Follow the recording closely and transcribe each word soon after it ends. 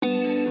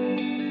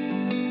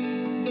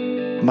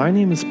My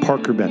name is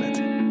Parker Bennett,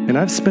 and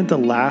I've spent the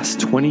last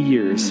 20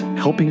 years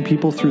helping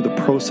people through the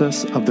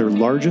process of their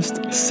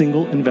largest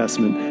single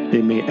investment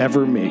they may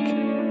ever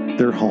make,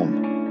 their home.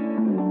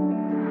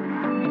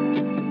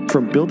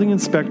 From building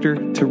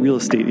inspector to real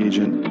estate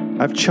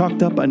agent, I've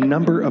chalked up a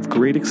number of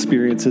great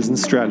experiences and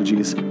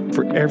strategies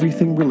for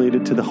everything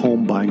related to the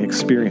home buying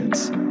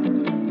experience.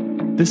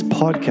 This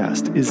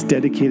podcast is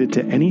dedicated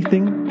to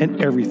anything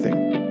and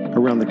everything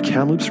around the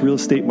Kamloops real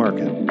estate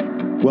market.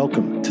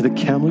 Welcome to the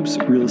Kamloops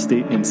Real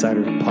Estate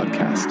Insider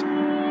Podcast.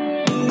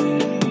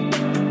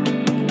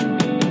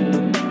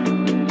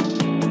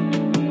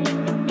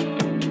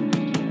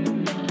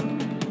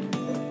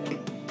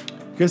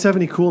 You guys have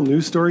any cool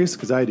news stories?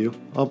 Because I do.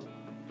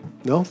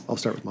 I'll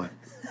start with mine.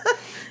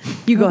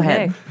 You go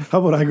ahead.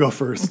 How about I go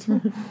first?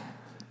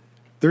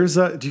 There's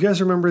do you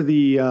guys remember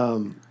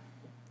the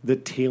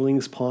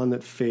tailings pond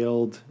that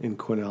failed in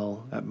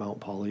Quesnel at Mount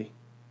Poly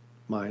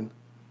mine?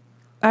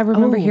 I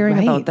remember hearing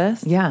about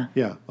this. Yeah.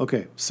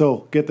 Okay.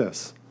 So get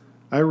this.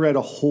 I read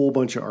a whole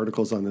bunch of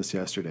articles on this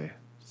yesterday.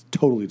 It's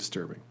totally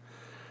disturbing.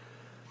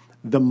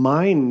 The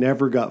mine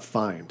never got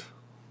fined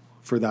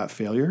for that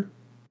failure,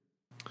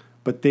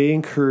 but they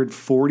incurred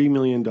 $40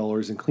 million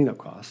in cleanup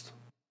costs.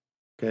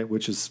 Okay.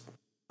 Which is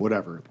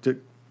whatever.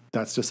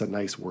 That's just a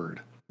nice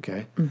word.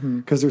 Okay.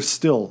 Because there's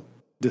still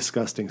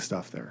disgusting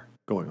stuff there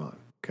going on.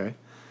 Okay.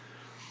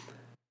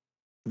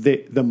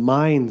 The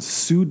mine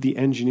sued the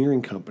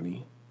engineering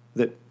company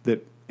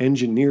that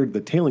engineered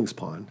the tailings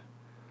pond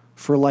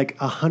for like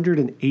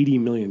 $180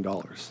 million.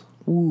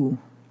 Ooh.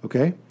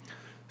 Okay?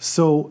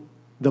 So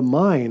the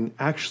mine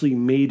actually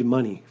made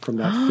money from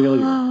that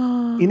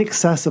failure in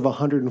excess of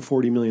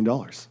 $140 million.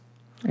 Are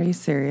you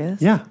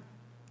serious? Yeah.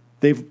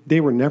 They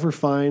were never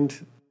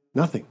fined,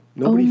 nothing.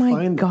 Nobody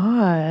fined them. Oh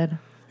my God.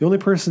 The only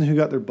person who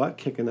got their butt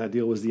kicked in that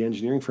deal was the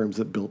engineering firms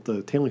that built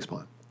the tailings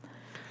pond.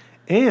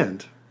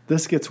 And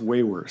this gets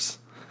way worse.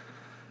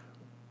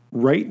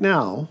 Right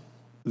now,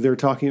 they're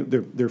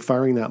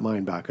firing that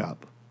mine back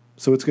up.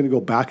 So it's going to go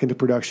back into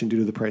production due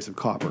to the price of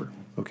copper.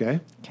 Okay?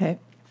 Okay.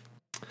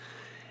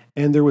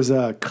 And there was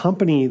a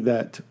company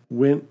that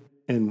went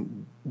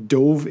and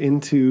dove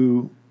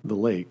into the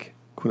lake,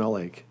 Quesnel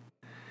Lake,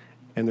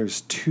 and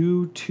there's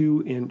two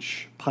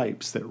 2-inch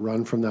pipes that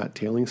run from that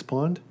tailings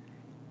pond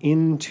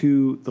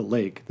into the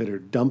lake that are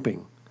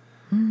dumping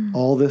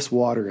all this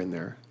water in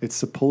there. It's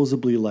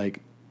supposedly like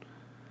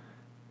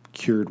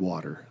cured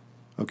water.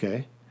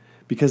 Okay?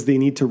 Because they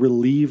need to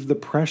relieve the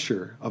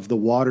pressure of the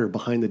water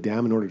behind the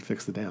dam in order to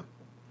fix the dam.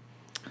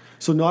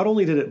 So not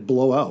only did it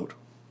blow out,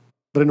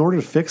 but in order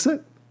to fix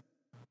it,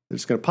 they're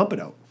just going to pump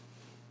it out.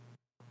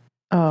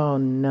 Oh,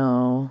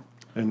 no.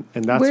 And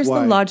that's Where's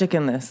why... the logic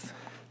in this?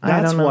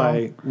 That's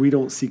why we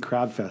don't see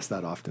Crab Fest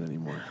that often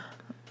anymore.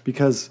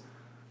 Because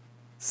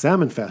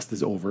Salmon Fest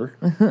is over.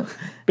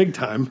 Big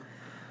time.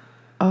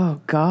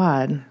 Oh,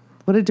 God.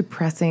 What a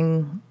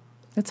depressing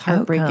It's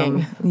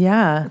heartbreaking. outcome.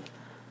 Yeah.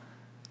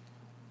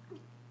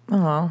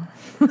 Oh,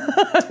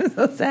 I'm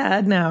so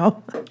sad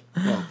now.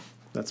 Well,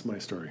 that's my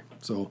story.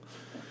 So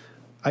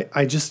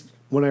I just,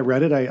 when I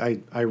read it,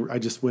 I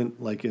just went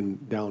like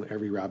down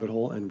every rabbit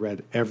hole and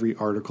read every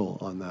article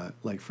on that,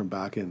 like from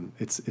back in,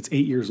 it's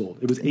 8 years old.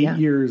 It was 8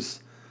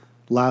 years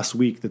last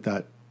week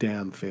that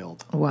dam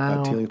failed.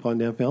 Wow. That tailings pond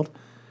dam failed.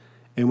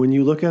 And when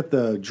you look at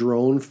the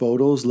drone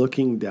photos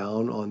looking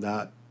down on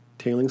that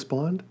tailings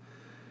pond,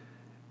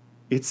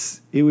 it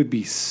would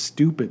be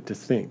stupid to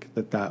think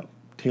that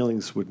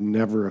tailings would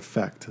never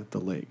affect the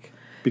lake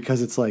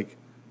because it's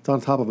on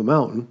top of a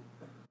mountain.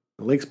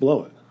 The lake's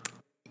below it.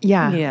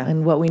 Yeah.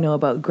 And what we know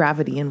about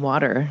gravity and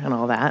water and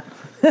all that.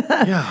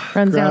 Yeah.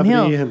 Runs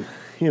downhill.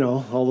 And,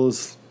 all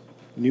those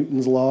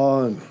Newton's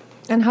law.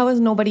 And how is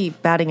nobody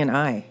batting an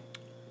eye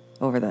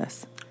over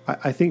this?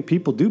 I think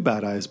people do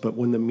bat eyes, but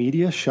when the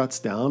media shuts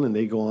down and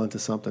they go on to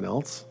something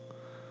else,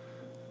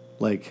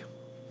 like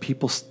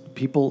people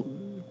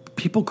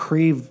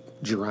crave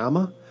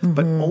drama,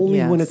 but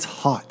only when it's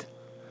hot.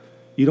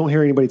 You don't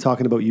hear anybody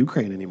talking about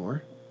Ukraine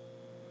anymore.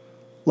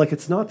 Like,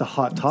 it's not the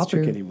hot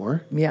topic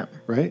anymore. Yeah.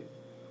 Right?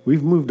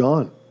 We've moved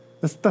on.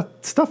 That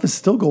stuff is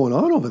still going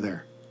on over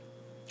there.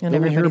 And you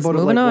only hear about it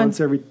moving on. Once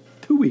every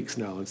 2 weeks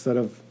now instead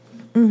of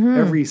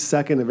every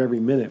second of every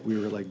minute. We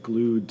were like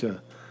glued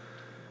to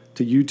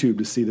YouTube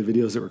to see the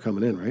videos that were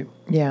coming in, right?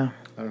 Yeah.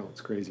 I don't know.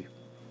 It's crazy.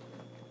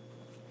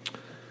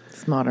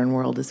 This modern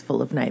world is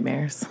full of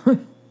nightmares.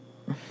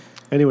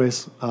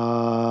 Anyways,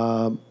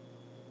 welcome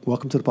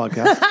to the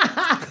podcast.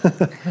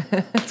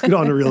 Let's get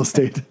on to real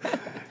estate.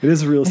 It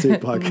is a real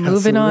estate podcast.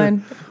 Moving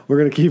on. We're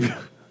going to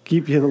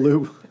keep you in the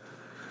loop.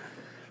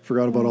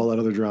 Forgot about all that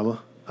other drama.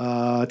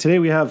 Today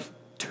we have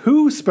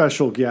two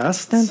special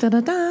guests. Dun, dun,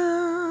 dun,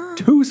 dun.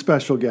 Two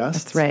special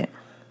guests. That's right.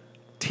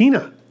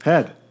 Tina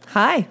Head,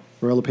 Hi.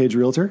 Royal LePage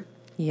Realtor.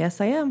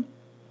 Yes, I am.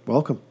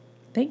 Welcome.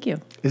 Thank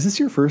you. Is this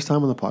your first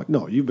time on the podcast?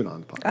 No, you've been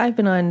on the podcast. I've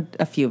been on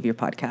a few of your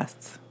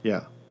podcasts.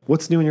 Yeah.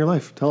 What's new in your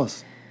life? Tell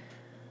us.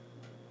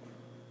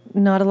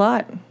 Not a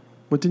lot.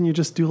 What, didn't you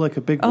just do like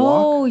a big walk?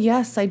 Oh,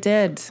 yes, I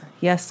did.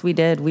 Yes, we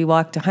did. We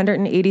walked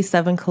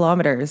 187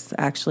 kilometers,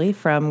 actually,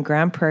 from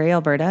Grand Prairie,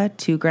 Alberta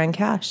to Grand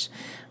Cache.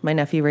 My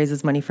nephew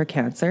raises money for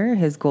cancer.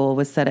 His goal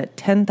was set at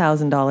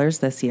 $10,000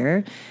 this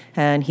year,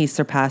 and he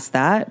surpassed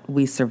that.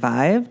 We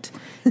survived.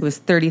 It was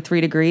 33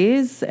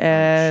 degrees,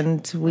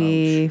 and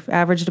we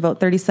averaged about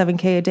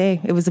 37K a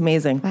day. It was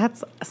amazing.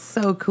 That's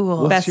so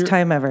cool. Best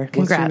time ever. What's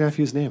Congrats. your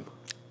nephew's name?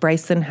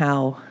 Bryson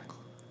Howe.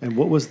 And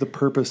what was the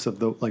purpose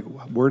of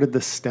where did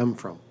this stem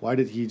from? Why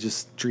did he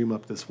just dream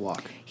up this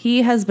walk?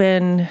 He has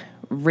been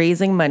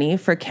raising money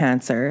for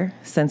cancer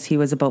since he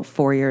was about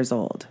 4 years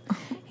old.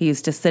 He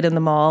used to sit in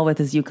the mall with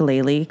his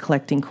ukulele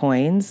collecting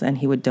coins, and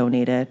he would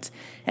donate it.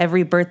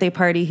 Every birthday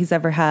party he's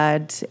ever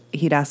had,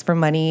 he'd ask for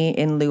money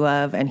in lieu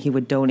of, and he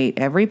would donate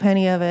every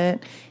penny of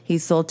it. He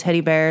sold teddy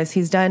bears.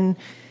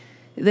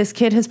 This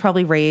kid has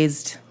probably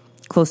raised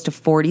close to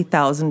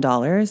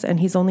 $40,000, and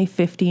he's only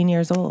 15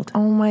 years old.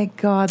 Oh my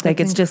God,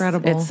 that's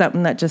incredible. It's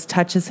something that just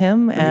touches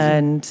him,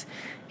 and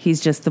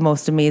he's just the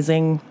most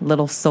amazing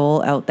little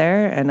soul out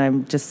there, and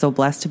I'm just so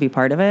blessed to be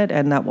part of it.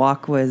 And that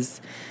walk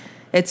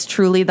it's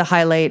truly the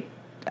highlight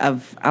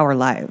of our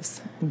lives,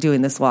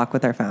 doing this walk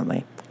with our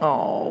family.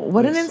 Oh,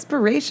 what an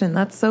inspiration.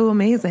 That's so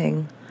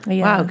amazing.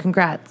 Yeah. Wow,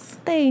 congrats.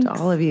 Thanks. To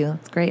all of you.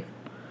 That's great.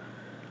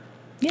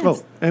 Yes.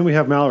 Oh, and we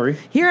have Mallory.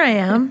 Here I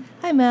am.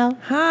 Hi, Mel.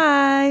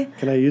 Hi.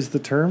 Can I use the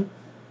term?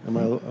 Am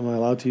I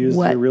allowed to use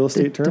the real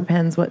estate term?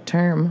 Depends what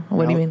term.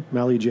 What do you mean?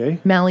 Mally J.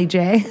 Mally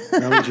J.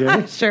 Mally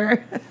J.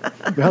 Sure.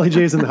 Mally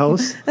J's in the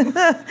house.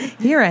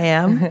 Here I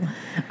am.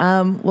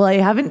 Well, I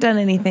haven't done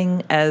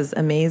anything as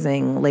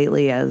amazing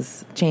lately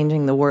as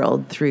changing the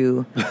world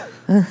through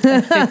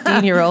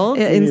 15-year-old.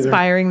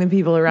 inspiring the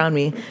people around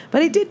me.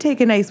 But I did take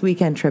a nice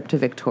weekend trip to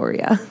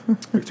Victoria.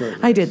 Victoria.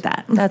 I did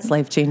that. That's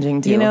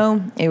life-changing, too. You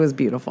know, it was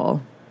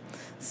beautiful.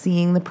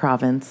 Seeing the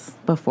province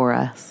before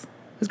us.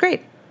 It was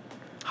great.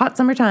 Hot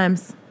summer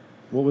times.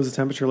 What was the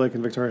temperature like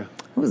in Victoria?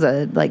 It was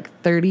like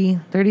 30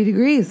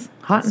 degrees.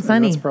 Hot and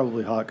sunny. That's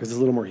probably hot because it's a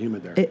little more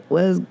humid there. It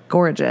was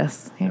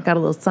gorgeous. I got a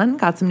little sun,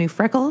 got some new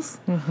freckles.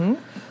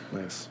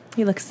 Nice.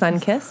 You look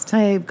sun-kissed.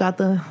 I've got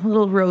the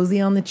little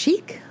rosy on the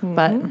cheek,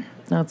 but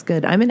that's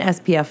good. I'm an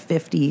SPF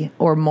 50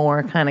 or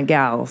more kind of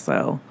gal,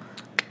 so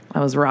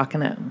I was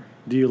rocking it.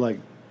 Do you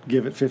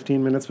give it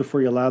 15 minutes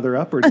before you lather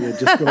up, or do you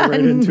just go right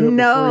into it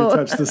No.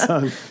 before you touch the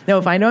sun? No,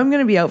 if I know I'm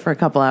going to be out for a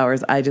couple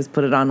hours, I just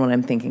put it on when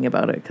I'm thinking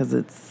about it because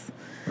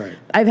Right.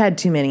 I've had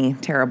too many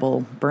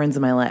terrible burns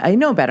in my life. I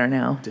know better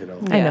now. Ditto.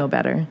 I Yeah. know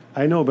better.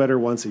 I know better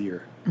once a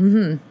year.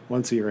 Mm-hmm.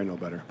 Once a year I know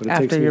better. But it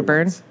After takes me your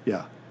burn? once.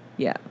 Yeah.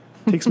 Yeah.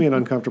 Takes me an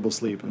uncomfortable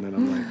sleep, and then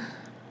I'm like,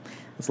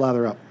 let's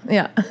lather up.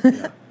 Yeah.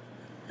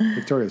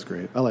 Victoria's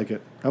great. I like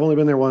it. I've only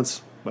been there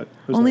once, but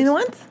it was Only nice. the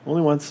once?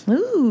 Only once.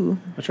 Ooh.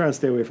 I try and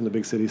stay away from the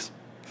big cities.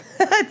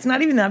 It's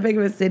not even that big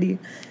of a city.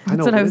 I know,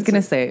 That's what but I was it's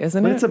going to say,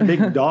 isn't But it? it's a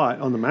big dot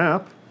on the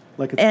map.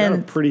 It's got a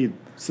And- pretty,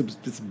 it's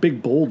a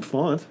big, bold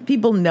font.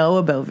 People know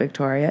about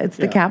Victoria. It's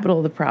the Yeah. capital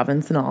of the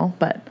province and all,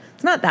 but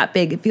it's not that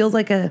big. It feels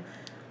like a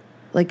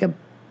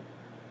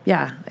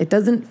it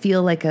doesn't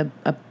feel like a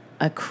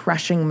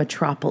crushing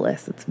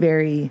metropolis. It's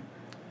very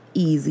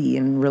easy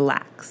and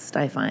relaxed,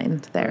 I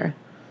find, there.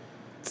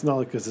 It's not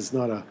because it's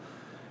not a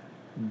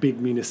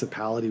big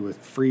municipality with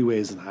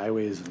freeways and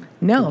highways and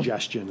No.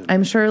 congestion. And,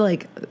 I'm sure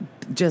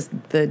just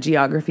the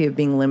geography of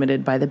being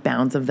limited by the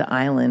bounds of the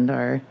island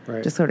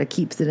Right. just sort of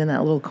keeps it in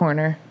that little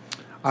corner.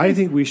 I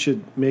think we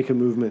should make a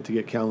movement to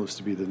get Kamloops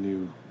to be the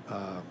new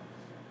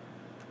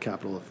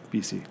capital of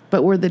BC.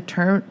 But we're the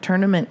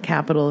tournament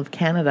capital of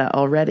Canada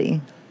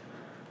already.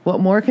 What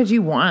more could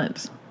you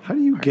want? How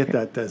do you get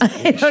that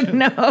designation?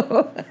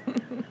 No.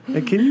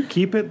 And can you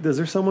keep it? Is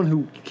there someone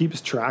who keeps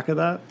track of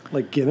that,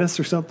 like Guinness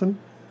or something?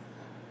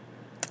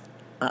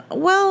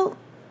 Well,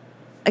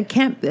 I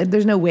can't.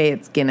 There's no way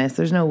it's Guinness.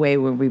 There's no way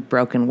where we've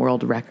broken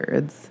world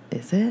records.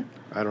 Is it?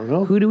 I don't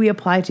know. Who do we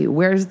apply to?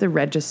 Where's the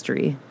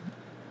registry?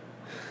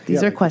 These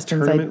Yeah, are like the questions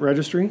tournament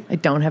registry. I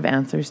don't have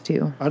answers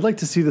to. I'd like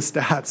to see the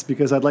stats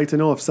because I'd like to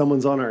know if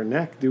someone's on our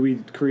neck. Do we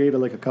create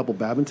a couple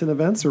badminton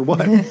events or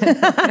what?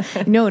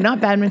 No, not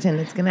badminton.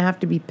 It's going to have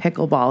to be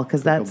pickleball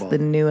because that's Pickleball. the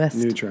newest,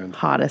 New trend.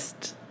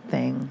 hottest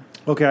thing.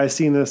 Okay, I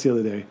seen this the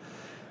other day.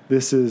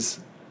 This is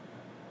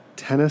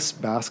tennis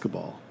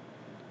basketball,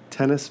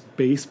 tennis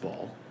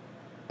baseball.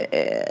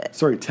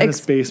 Sorry,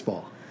 tennis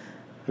baseball.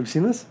 Have you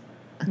seen this?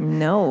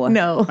 No.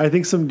 No. I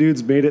think some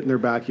dudes made it in their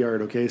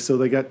backyard, okay? So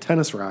they got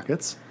tennis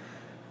rackets,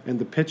 and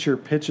the pitcher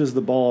pitches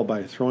the ball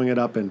by throwing it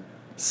up and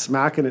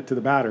smacking it to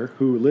the batter,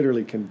 who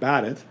literally can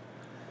bat it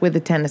With a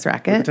tennis with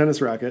racket. a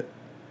tennis racket.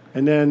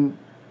 And then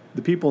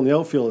the people in the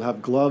outfield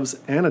have gloves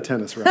and a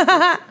tennis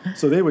racket.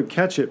 So they would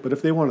catch it, but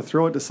if they want to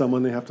throw it to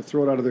someone, they have to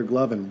throw it out of their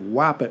glove and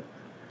whap it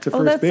to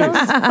Oh, first that base.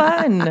 sounds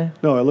fun.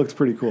 No, it looks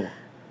pretty cool.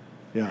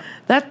 Yeah.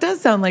 That does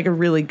sound like a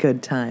really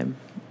good time.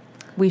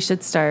 We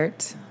should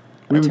start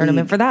We a would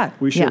tournament league. for that.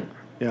 We should.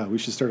 Yeah. Yeah, we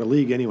should start a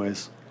league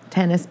anyways.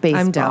 Tennis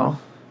baseball. I'm down.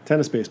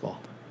 Tennis baseball.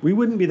 We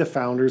wouldn't be the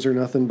founders or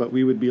nothing, but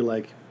we would be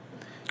like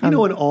You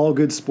know, in all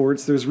good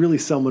sports, there's really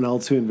someone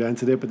else who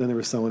invented it, but then there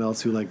was someone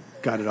else who, like,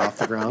 got it off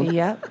the ground.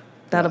 Yep.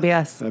 That'll be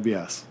us. That'd be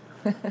us.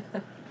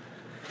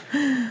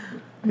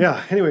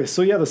 Yeah, anyway,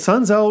 so yeah, the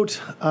sun's out.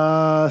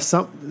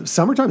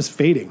 Summertime's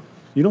fading.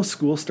 You know,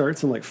 school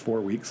starts in like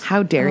 4 weeks.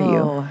 How dare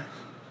you?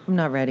 I'm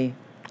not ready.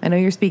 I know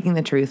you're speaking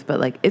the truth, but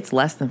like it's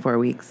less than 4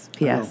 weeks.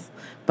 P.S.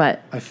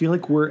 But I feel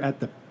like we're at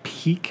the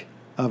peak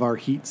of our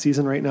heat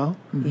season right now.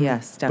 Mm-hmm.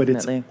 Yes, definitely.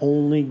 But it's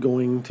only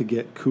going to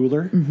get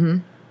cooler. Mm-hmm.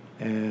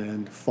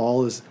 And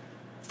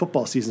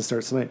football season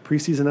starts tonight.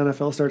 Preseason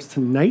NFL starts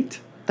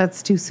tonight.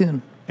 That's too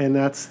soon. And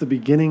that's the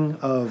beginning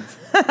of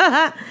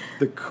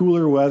the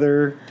cooler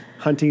weather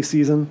hunting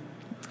season.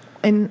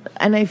 And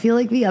I feel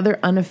like the other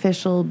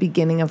unofficial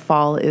beginning of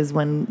fall is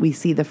when we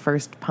see the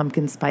first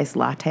pumpkin spice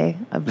latte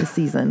of the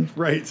season.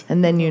 Right.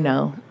 And then you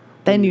know.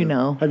 Then you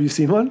know. Have you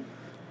seen one?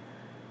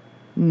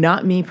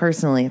 Not me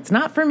personally. It's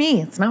not for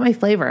me. It's not my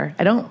flavor.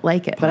 I don't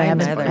like it, but I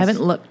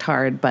haven't looked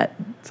hard, but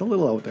it's a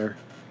little out there.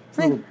 It's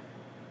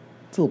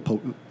a little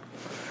potent.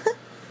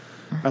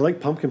 I like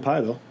pumpkin pie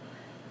though.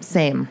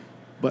 Same.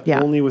 But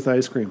only with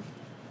ice cream.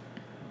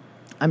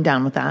 I'm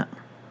down with that.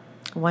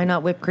 Why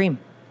not whipped cream?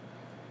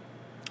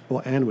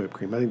 Well, and whipped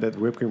cream. I think that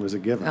whipped cream was a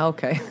given.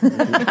 Okay.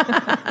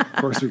 Of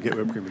course we get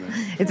whipped cream in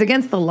there. It's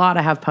against the law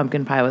to have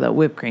pumpkin pie without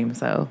whipped cream,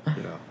 so.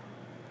 Yeah.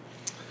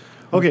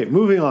 Okay,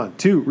 moving on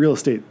to real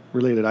estate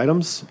related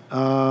items.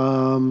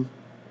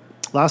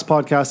 Last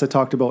podcast I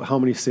talked about how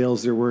many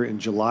sales there were in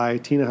July.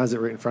 Tina has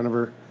it right in front of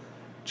her.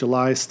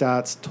 July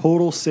stats,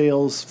 total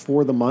sales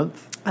for the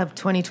month. Of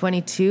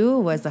 2022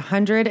 was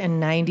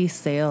 190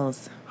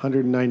 sales.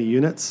 190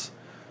 units.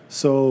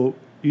 So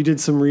you did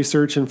some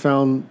research and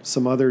found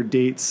some other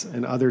dates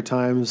and other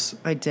times.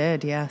 I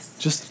did, yes.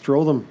 Just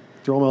throw them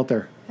out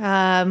there.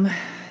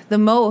 The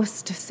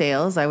most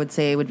sales, I would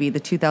say, would be the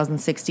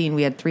 2016.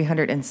 We had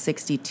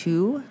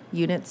 362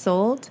 units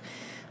sold.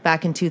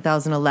 Back in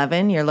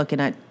 2011, you're looking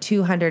at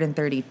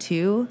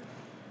 232.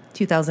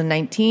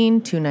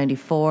 2019,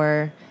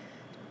 294.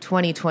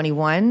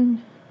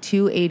 2021,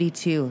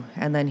 282.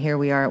 And then here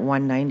we are at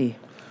 190.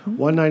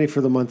 190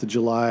 for the month of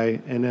July.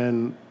 And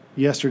then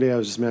yesterday I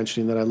was just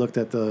mentioning that I looked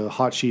at the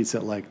hot sheets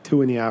at like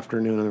 2 p.m.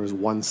 and there was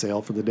one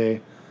sale for the day.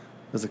 It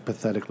was like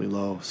pathetically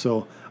low.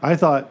 So I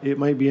thought it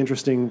might be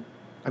interesting.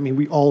 I mean,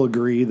 we all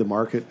agree the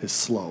market is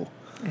slow.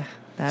 Yeah,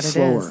 that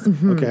Slower, it is.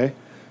 Mm-hmm. Okay.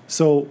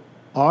 So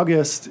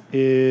August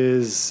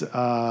is,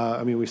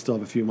 we still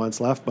have a few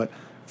months left, but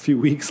a few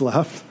weeks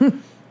left.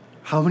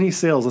 How many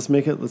sales? Let's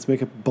make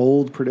a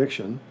bold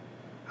prediction.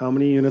 How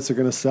many units are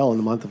going to sell in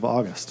the month of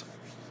August?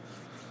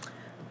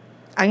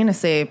 I'm going to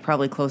say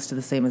probably close to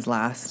the same as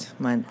last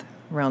month,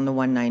 around the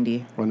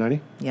 190.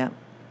 190? Yeah.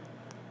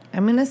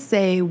 I'm going to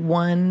say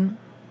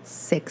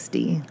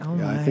 160. Oh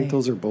yeah, my. I think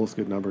those are both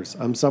good numbers.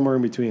 I'm somewhere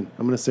in between.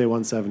 I'm going to say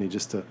 170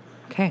 just to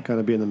kind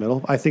of be in the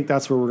middle. I think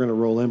that's where we're going to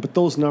roll in. But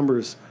those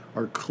numbers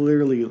are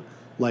clearly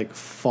like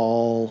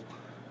fall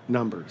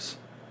numbers.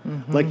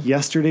 Mm-hmm. Like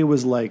yesterday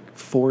was like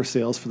 4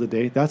 sales for the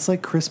day. That's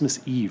like Christmas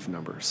Eve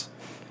numbers.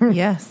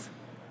 Yes.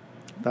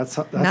 That's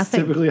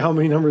typically how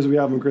many numbers we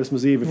have on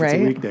Christmas Eve if it's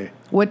a weekday.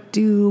 What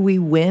do we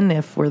win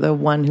if we're the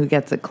one who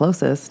gets it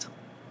closest?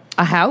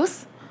 A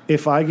house?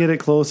 If I get it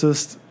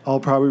closest, I'll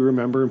probably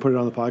remember and put it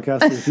on the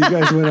podcast. If you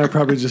guys win, I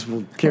probably just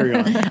will carry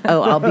on.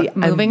 Oh, I'll be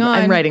moving on.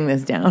 I'm writing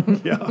this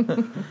down.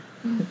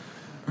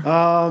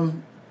 Yeah.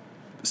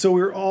 So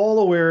we're all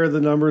aware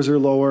the numbers are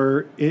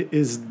lower. It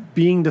is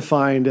being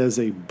defined as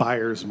a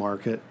buyer's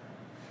market.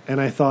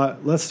 And I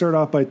thought, let's start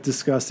off by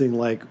discussing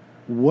like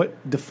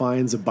what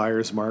defines a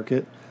buyer's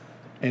market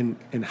and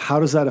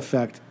how does that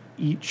affect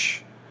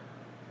each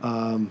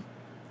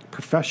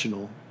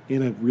professional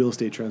in a real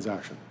estate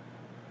transaction,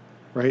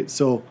 right?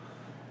 So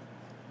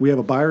we have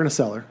a buyer and a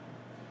seller.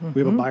 Mm-hmm.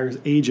 We have a buyer's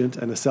agent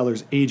and a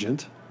seller's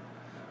agent.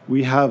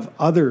 We have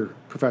other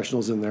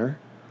professionals in there.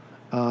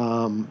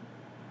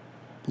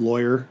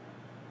 Lawyer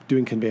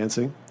doing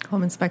conveyancing.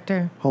 Home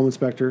inspector,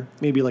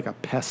 maybe like a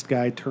pest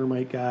guy,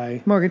 termite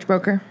guy. Mortgage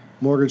broker,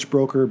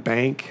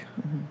 bank.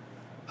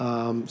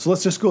 Mm-hmm. So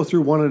let's just go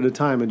through one at a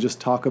time and just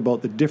talk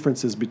about the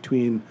differences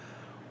between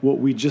what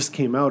we just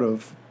came out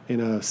of in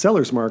a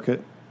seller's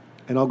market.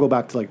 And I'll go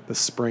back to like the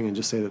spring and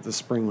just say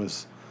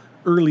that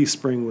early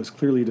spring was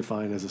clearly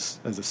defined as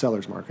a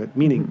seller's market,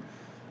 meaning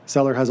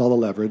seller has all the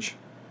leverage.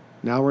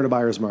 Now we're in a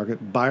buyer's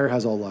market. Buyer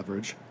has all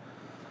leverage.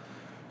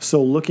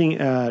 So looking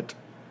at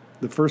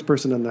the first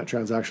person in that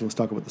transaction, let's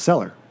talk about the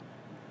seller.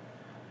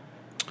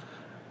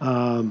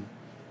 In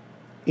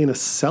a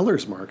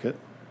seller's market,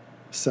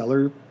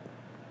 seller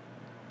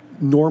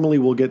normally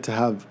will get to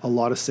have a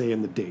lot of say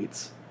in the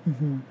dates,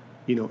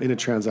 in a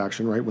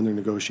transaction, right, when they're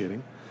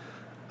negotiating.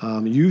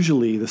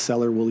 Usually the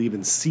seller will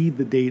even see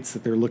the dates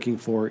that they're looking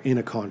for in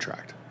a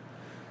contract.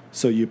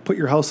 So you put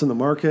your house in the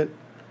market,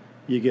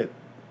 you get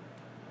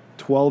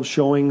 12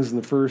 showings in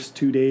the first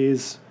 2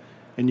 days,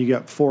 and you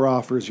got 4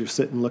 offers you're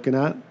sitting looking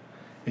at.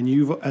 And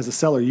as a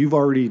seller, you've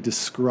already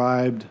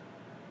described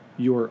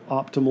your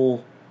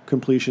optimal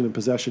completion and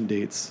possession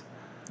dates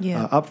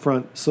up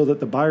front so that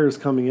the buyers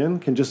coming in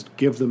can just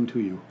give them to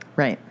you.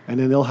 Right. And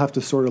then they'll have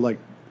to sort of like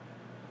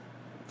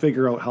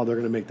figure out how they're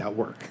going to make that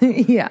work.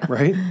 Yeah.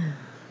 Right?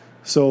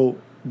 So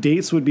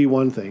dates would be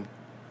one thing.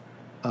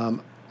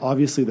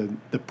 Obviously,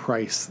 the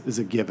price is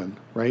a given,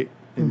 right?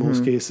 In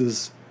most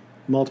cases,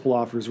 multiple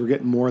offers, we're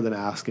getting more than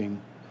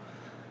asking.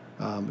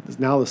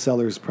 Now the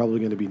seller's probably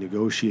going to be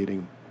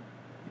negotiating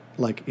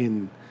like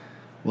I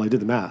did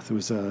the math. It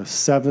was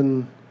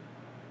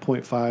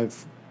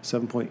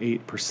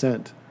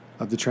 7.8%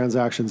 of the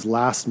transactions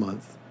last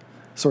month.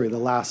 Sorry, the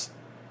last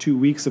 2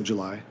 weeks of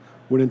July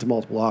went into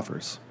multiple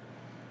offers.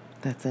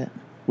 That's it.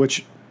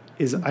 Which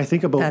is, I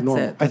think, about That's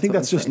normal. it. I think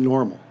That's that's just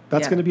normal.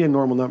 That's Yeah. going to be a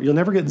normal number. You'll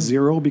never get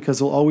zero because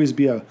there'll always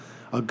be a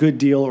good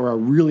deal or a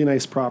really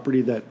nice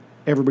property that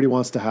everybody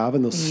wants to have,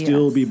 and there'll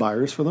still Yes. be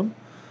buyers for them.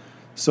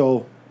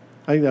 So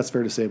I think that's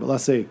fair to say. But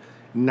let's say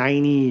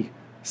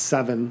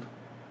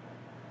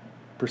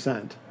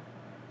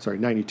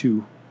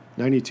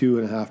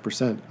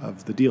 92.5%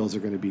 of the deals are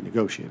going to be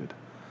negotiated.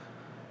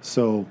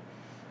 So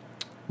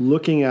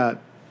looking at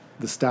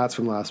the stats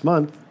from last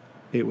month,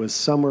 it was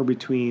somewhere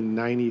between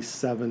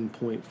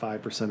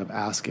 97.5% of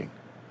asking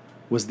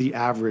was the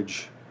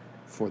average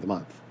for the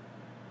month.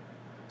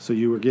 So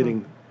you were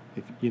getting,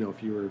 if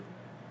you were,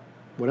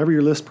 whatever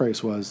your list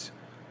price was,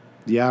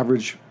 the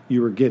average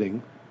you were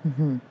getting,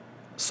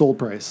 sold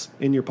price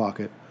in your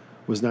pocket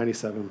was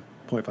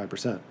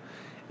 97.5%.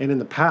 And in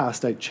the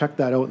past, I checked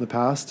that out in the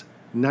past,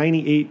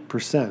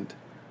 98%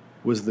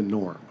 was the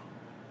norm.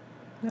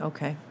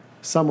 Okay.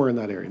 Somewhere in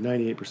that area,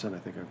 98%, I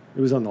think.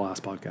 It was on the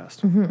last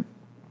podcast.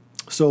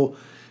 So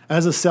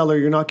as a seller,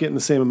 you're not getting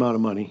the same amount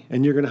of money,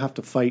 and you're going to have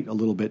to fight a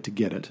little bit to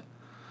get it.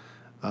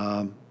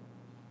 What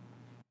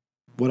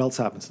else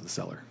happens to the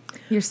seller?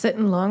 You're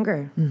sitting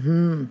longer.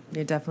 Mm-hmm.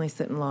 You're definitely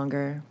sitting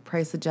longer.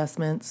 Price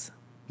adjustments,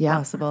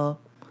 possible,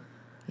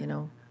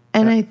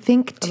 And I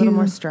think a little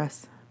more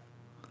stress.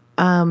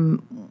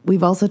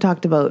 we've also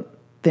talked about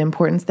the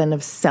importance then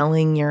of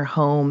selling your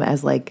home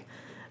as like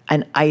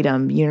an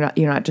item. You're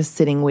not just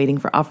sitting waiting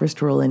for offers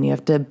to roll in. You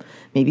have to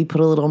maybe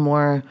put a little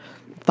more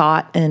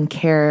thought and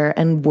care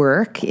and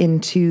work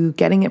into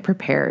getting it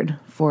prepared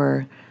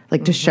for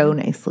like to show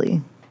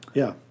nicely.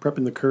 Yeah,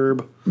 prepping the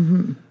curb,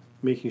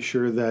 making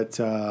sure that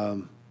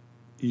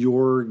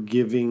you're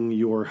giving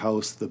your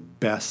house the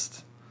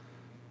best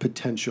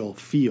potential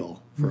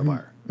feel for a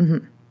buyer.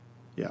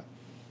 Yeah.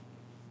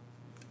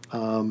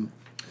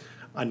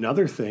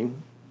 Another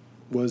thing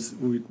was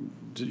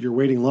you're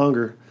waiting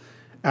longer.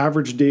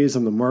 Average days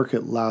on the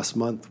market last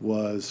month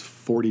was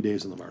 40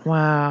 days on the market.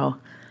 Wow.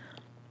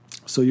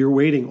 So you're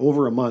waiting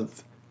over a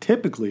month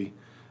typically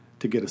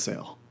to get a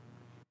sale.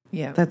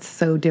 Yeah. That's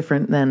so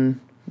different than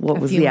what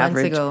was few the months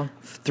average? ago.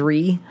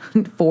 3,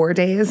 4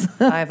 days,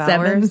 5 7.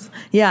 hours.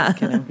 Yeah.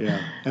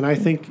 Yeah. And I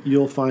think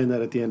you'll find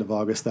that at the end of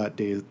August,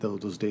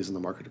 those days in the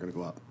market are going to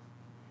go up.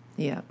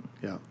 Yeah.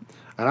 Yeah.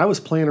 And I was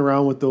playing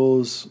around with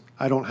those.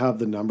 I don't have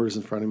the numbers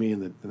in front of me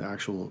in the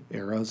actual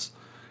eras,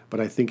 but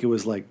I think it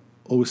was like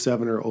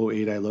 07 or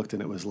 08 I looked,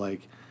 and it was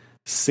like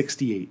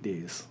 68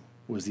 days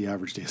was the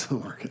average days on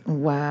the market.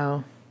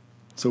 Wow.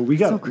 So we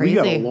got a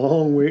crazy.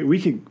 long way. We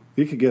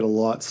could get a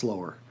lot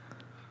slower,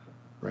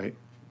 right?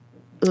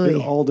 Oy.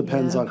 It all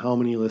depends on how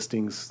many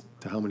listings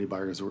to how many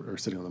buyers are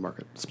sitting on the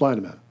market. Supply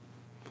and demand.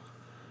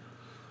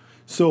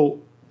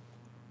 So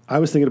I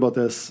was thinking about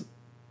this.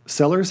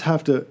 Sellers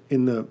have to,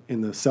 in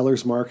the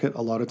seller's market,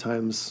 a lot of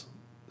times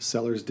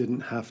sellers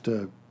didn't have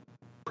to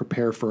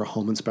prepare for a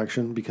home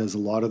inspection because a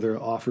lot of their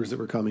offers that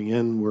were coming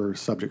in were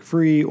subject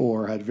free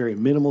or had very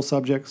minimal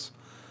subjects.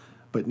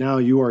 But now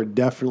you are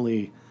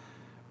definitely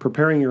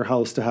preparing your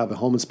house to have a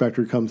home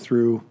inspector come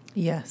through,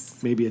 Yes.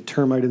 maybe a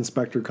termite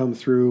inspector come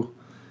through,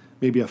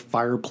 maybe a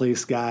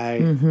fireplace guy,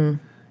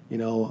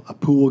 a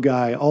pool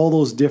guy, all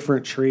those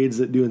different trades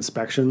that do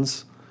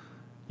inspections.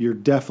 You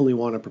definitely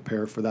want to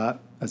prepare for that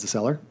as a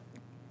seller.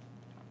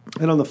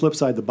 And on the flip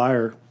side, the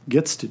buyer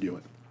gets to do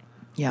it.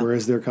 Yeah.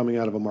 Whereas they're coming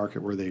out of a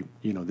market where they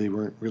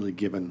weren't really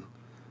given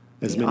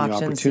as The many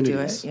options to do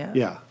opportunities. it,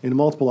 Yeah. In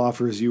multiple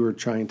offers, you were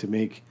trying to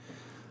make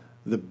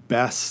the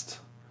best,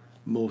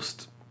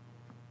 most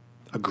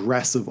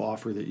aggressive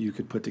offer that you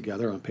could put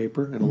together on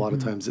paper. And a lot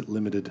of times it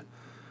limited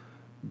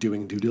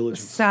doing due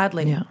diligence.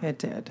 Sadly, it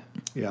did.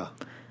 Yeah.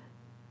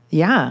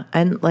 Yeah.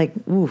 And like,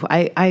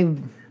 I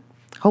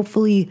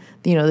hopefully,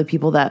 the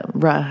people that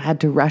had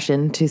to rush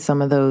into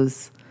some of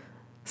those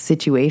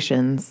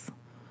situations,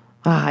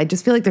 I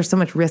just feel like there's so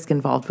much risk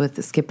involved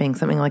with skipping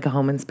something like a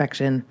home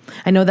inspection.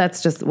 I know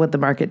that's just what the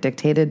market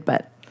dictated,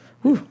 but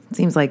it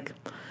seems like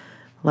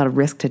a lot of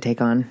risk to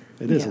take on.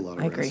 It is Yeah, a lot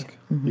of I agree.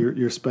 risk.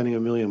 You're spending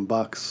 $1 million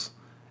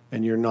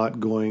and you're not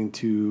going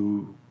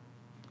to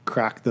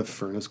crack the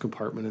furnace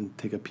compartment and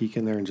take a peek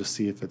in there and just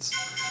see if it's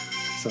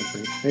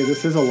something. Hey,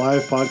 this is a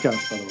live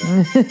podcast, by the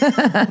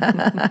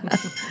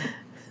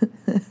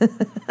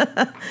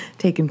way.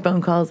 Taking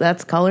phone calls.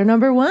 That's caller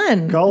number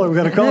 1. Caller, we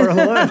got a caller on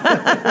the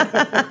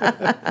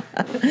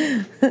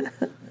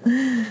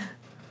line.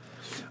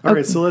 All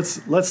right, so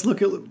let's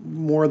look at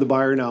more of the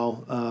buyer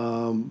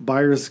now.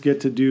 Buyers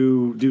get to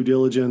do due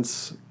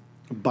diligence.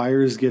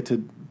 Buyers get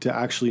to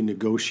actually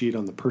negotiate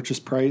on the purchase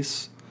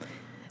price.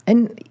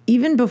 And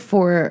even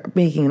before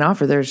making an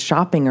offer, they're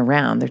shopping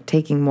around. They're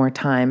taking more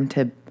time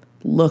to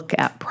look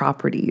at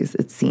properties,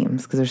 it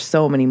seems, because there's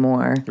so many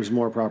more. There's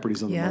more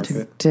properties on the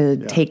market. To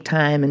take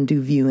time and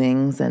do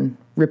viewings and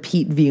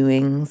repeat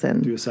viewings.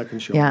 And do a second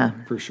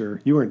showing, for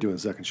sure. You weren't doing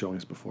second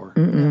showings before.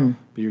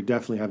 But you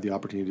definitely have the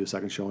opportunity to do a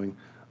second showing.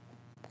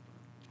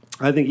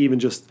 I think even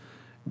just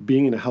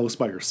being in a house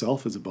by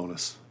yourself is a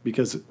bonus,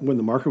 because when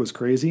the market was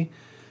crazy,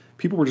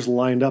 people were just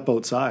lined up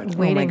outside.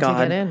 Waiting to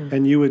get in.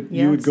 And you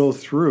would go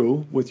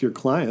through with your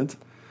client,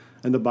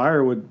 and the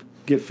buyer would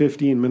get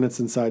 15 minutes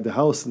inside the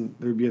house, and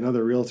there'd be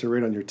another realtor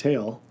right on your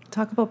tail.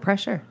 Talk about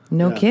pressure.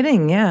 No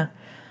kidding, yeah.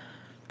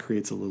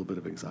 Creates a little bit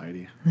of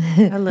anxiety.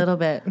 A little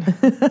bit.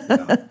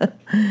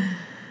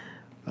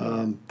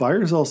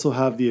 Buyers also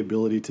have the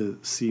ability to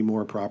see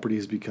more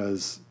properties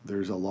because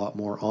there's a lot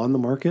more on the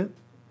market.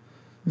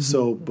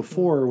 So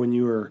before, when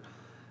you were,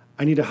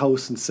 I need a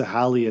house in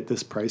Sahali at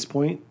this price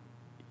point,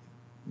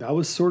 that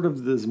was sort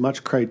of as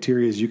much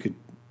criteria as you could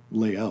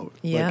lay out.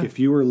 Yeah. Like if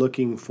you were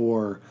looking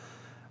for,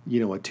 a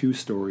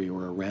 2-story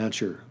or a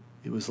rancher,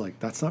 it was like,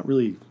 that's not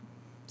really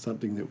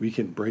something that we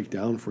can break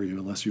down for you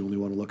unless you only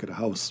want to look at a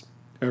house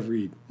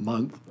every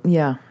month.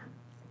 Yeah.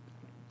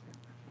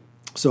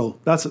 So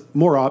that's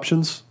more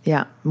options.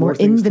 Yeah. More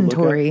things to look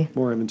inventory. at,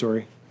 more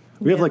inventory.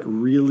 We have like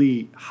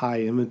really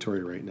high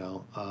inventory right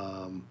now.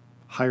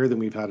 Higher than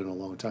we've had in a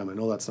long time. I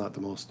know that's not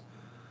the most,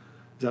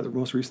 is that the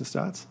most recent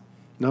stats?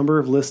 Number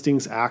of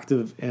listings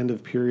active end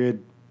of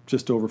period,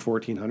 just over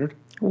 1,400.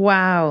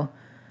 Wow.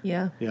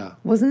 Yeah. Yeah.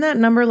 Wasn't that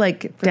number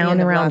like the down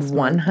end of around last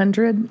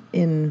 100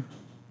 in?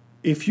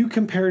 If you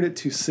compared it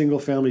to single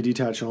family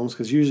detached homes,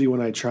 because usually when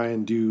I try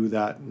and do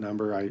that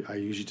number, I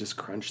usually just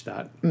crunch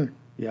that.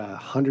 Yeah,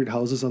 100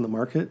 houses on the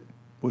market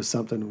was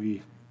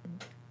something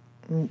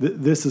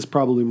this is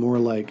probably more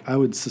like, I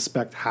would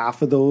suspect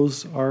half of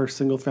those are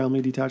single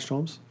family detached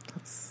homes.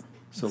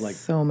 So like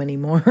So many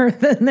more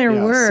than there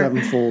were.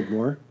 7-fold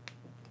more.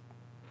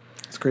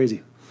 It's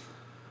crazy.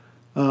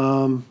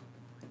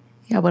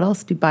 Yeah, what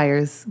else do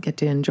buyers get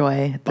to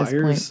enjoy at this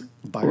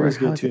point? Buyers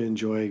get to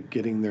enjoy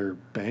getting their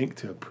bank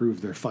to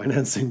approve their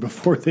financing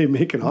before they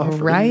make an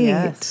offer. Right.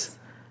 Yes.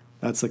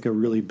 That's like a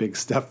really big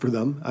step for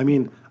them. I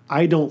mean,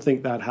 I don't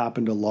think that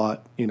happened a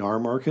lot in our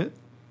market.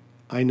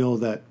 I know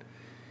that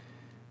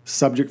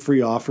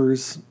subject-free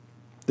offers,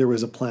 there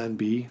was a plan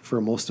B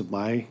for most of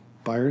my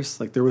buyers.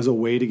 Like there was a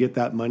way to get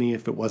that money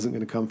if it wasn't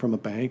going to come from a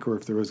bank or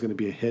if there was going to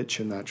be a hitch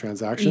in that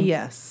transaction.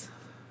 Yes.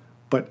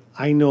 But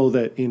I know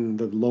that in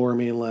the Lower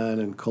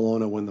Mainland and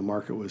Kelowna, when the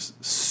market was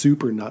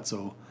super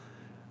nutso,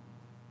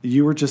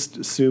 you were just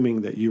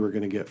assuming that you were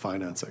going to get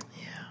financing.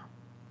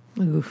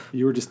 Yeah. Oof.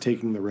 You were just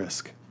taking the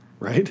risk,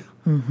 right?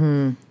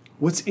 Mm-hmm.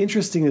 What's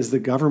interesting is the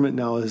government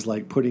now is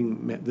like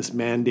putting this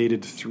mandated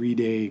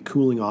 3-day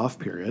cooling off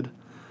period.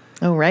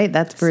 Oh, right.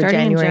 That's for Starting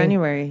January. in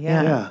January,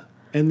 Yeah.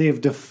 And they've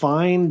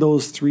defined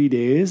those 3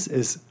 days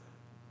as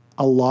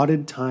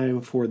allotted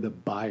time for the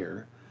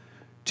buyer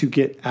to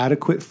get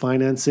adequate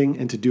financing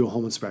and to do a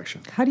home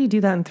inspection. How do you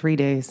do that in 3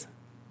 days?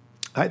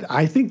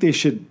 I think they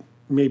should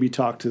maybe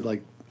talk to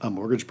like a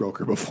mortgage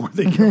broker before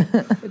they go.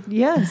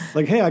 Yes.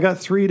 Like, hey, I got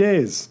 3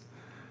 days.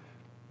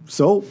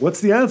 So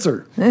what's the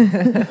answer?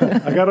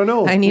 I got to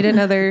know. I need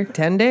another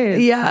 10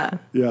 days. Yeah.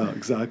 Yeah,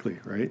 exactly.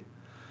 Right.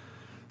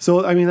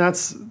 So, I mean,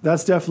 that's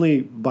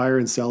definitely buyer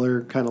and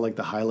seller, kind of like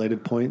the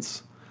highlighted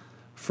points.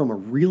 From a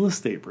real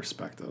estate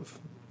perspective,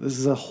 this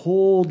is a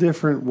whole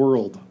different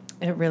world.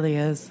 It really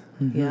is.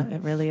 Mm-hmm. Yeah,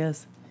 it really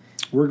is.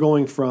 We're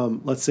going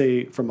from, let's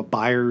say, from a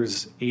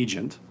buyer's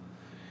agent,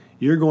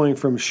 you're going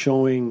from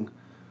showing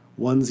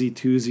onesie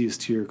twosies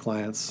to your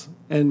clients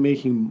and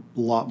making a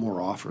lot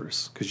more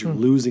offers because you're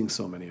losing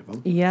so many of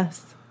them.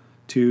 Yes.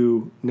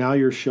 To now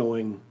you're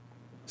showing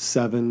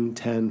 7,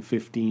 10,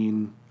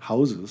 15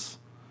 houses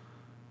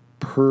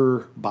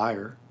per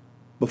buyer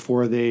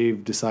before they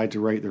decide to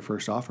write their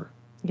first offer.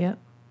 Yeah.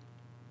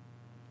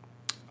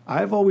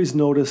 I've always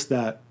noticed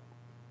that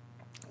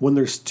when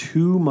there's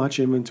too much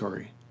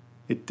inventory,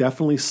 it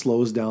definitely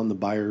slows down the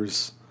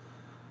buyer's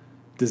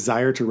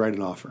desire to write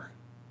an offer.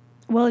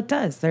 Well, it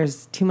does.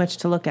 There's too much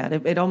to look at.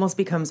 It almost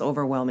becomes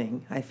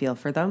overwhelming, I feel,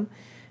 for them.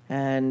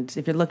 And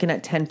if you're looking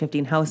at 10,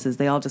 15 houses,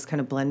 they all just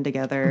kind of blend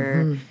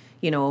together. Mm-hmm.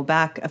 You know,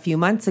 back a few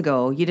months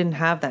ago, you didn't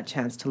have that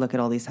chance to look at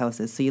all these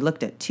houses. So you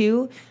looked at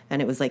 2,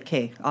 and it was like,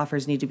 okay,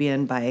 offers need to be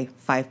in by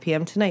 5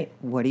 p.m. tonight.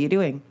 What are you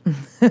doing?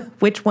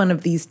 Which one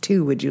of these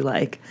 2 would you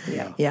like?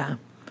 Yeah. Yeah.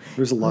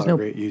 There's a lot of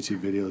great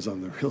YouTube videos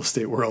on the real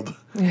estate world.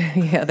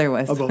 Yeah, there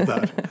was. About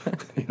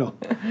that. You know,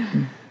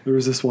 there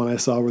was this one I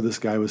saw where this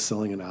guy was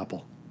selling an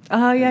apple.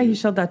 Oh, yeah, you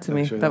showed that to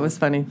me. That was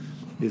funny.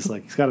 He's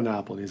like, he's got an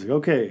apple. And he's like,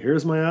 okay,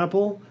 here's my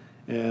apple,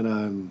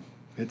 and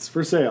it's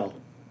for sale.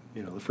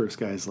 You know, the first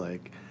guy's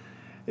like,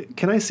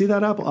 can I see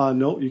that apple?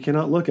 No, you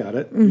cannot look at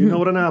it. Mm-hmm. You know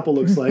what an apple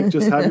looks like.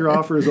 Just have your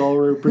offers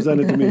all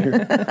presented to me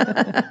here.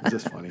 It was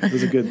just funny. It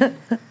was a good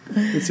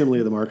Good simile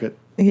of the market.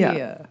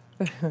 Yeah.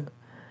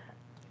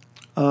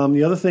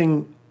 The other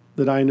thing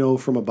that I know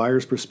from a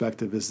buyer's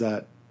perspective is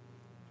that,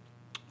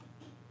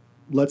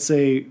 let's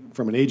say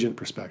from an agent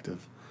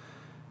perspective,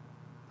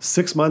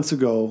 6 months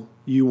ago,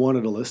 you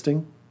wanted a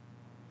listing.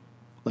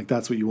 Like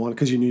that's what you wanted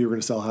because you knew you were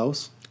going to sell a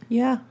house.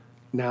 Yeah.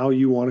 Now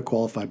you want a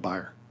qualified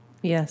buyer.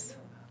 Yes.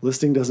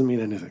 Listing doesn't mean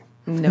anything.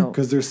 No.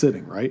 Because they're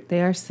sitting, right?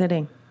 They are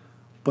sitting.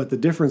 But the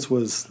difference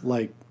was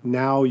like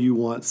now you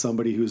want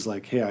somebody who's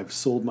like, hey, I've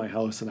sold my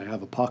house and I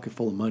have a pocket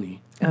full of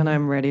money. And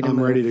I'm ready to I'm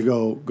move. ready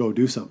to go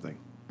do something.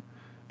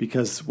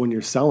 Because when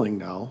you're selling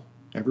now,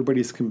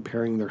 everybody's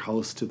comparing their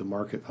house to the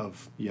market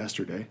of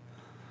yesterday.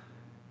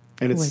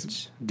 And it's Which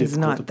is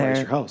difficult not to price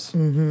there. your house.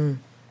 Mm-hmm.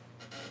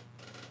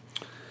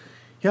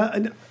 Yeah,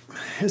 and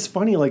it's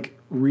funny, like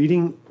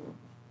reading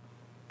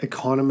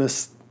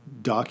economist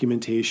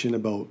documentation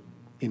about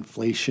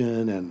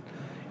inflation and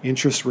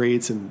interest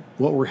rates and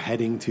what we're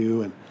heading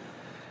to. And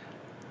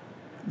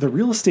the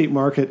real estate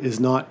market is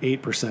not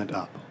 8%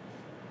 up,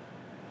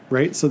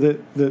 right? So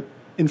the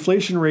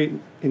inflation rate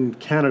in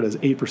Canada is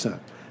 8%. And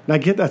I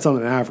get that's on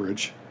an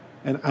average.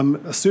 And I'm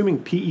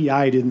assuming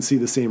PEI didn't see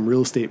the same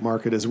real estate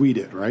market as we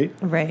did, right?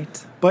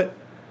 Right. But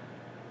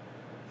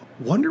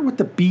wonder what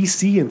the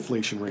BC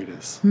inflation rate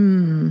is.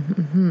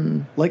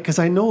 Like, because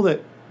I know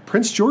that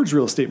Prince George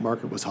real estate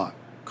market was hot.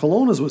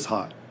 Kelowna's was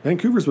hot.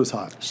 Vancouver's was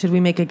hot. Should we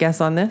make a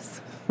guess on this?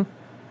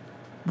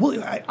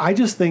 Well, I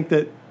just think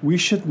that we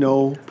should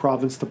know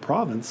province to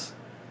province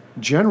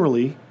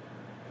generally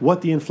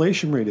what the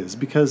inflation rate is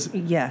because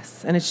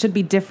Yes. And it should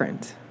be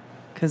different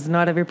because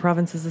not every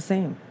province is the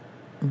same.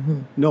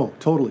 no,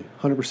 totally,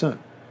 100%.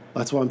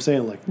 That's what I'm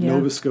saying. Like Yeah.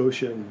 Nova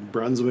Scotia and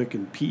Brunswick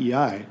and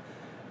PEI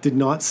did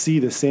not see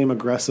the same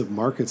aggressive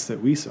markets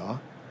that we saw.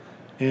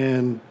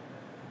 And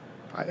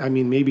I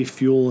mean, maybe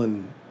fuel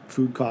and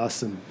food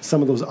costs and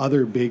some of those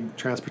other big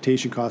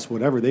transportation costs,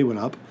 whatever, they went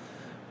up.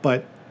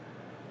 But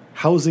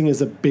housing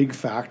is a big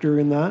factor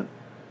in that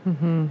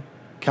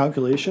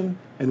calculation.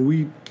 And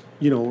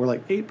we're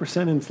like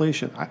 8%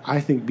 inflation. I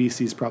think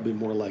BC is probably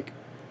more like,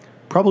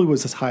 probably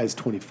was as high as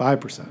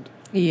 25%.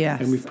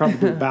 Yes. And we've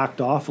probably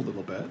backed off a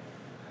little bit.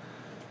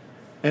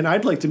 And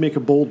I'd like to make a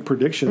bold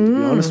prediction, to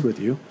be honest with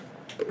you,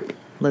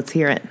 Let's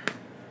hear it.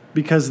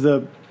 because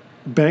the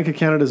Bank of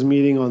Canada's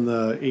meeting on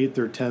the 8th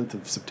or 10th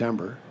of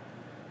September.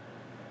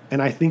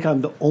 And I think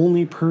I'm the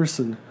only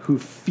person who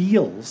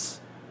feels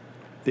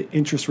the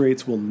interest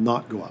rates will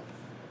not go up.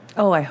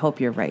 Oh, I hope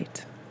you're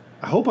right.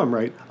 I hope I'm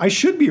right. I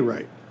should be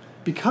right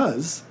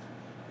because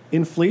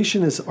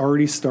inflation has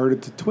already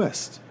started to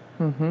twist.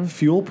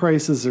 Fuel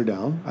prices are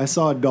down. I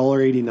saw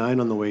 $1.89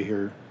 on the way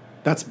here.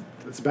 That's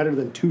better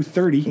than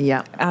 $2.30.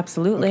 Yeah.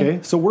 Absolutely. Okay,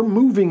 so we're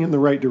moving in the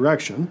right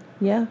direction.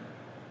 Yeah.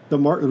 The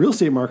real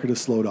estate market has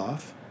slowed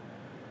off.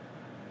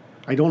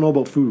 I don't know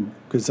about food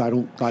because I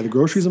don't buy the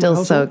groceries in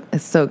my Still house.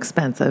 it's so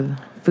expensive.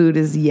 Food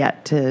is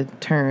yet to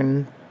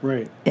turn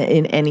Right.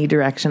 in any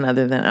direction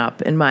other than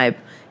up, in my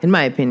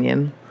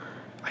opinion.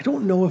 I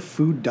don't know if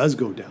food does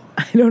go down.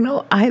 I don't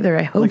know either.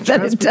 I hope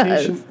that it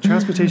does.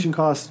 Transportation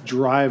costs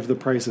drive the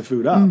price of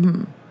food up.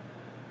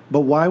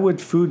 But why would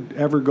food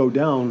ever go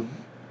down?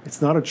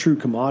 It's not a true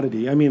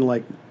commodity. I mean,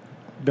 like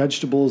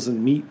vegetables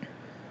and meat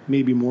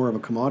may be more of a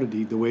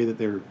commodity the way that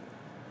they're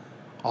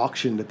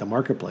auctioned at the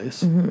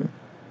marketplace.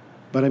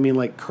 But I mean,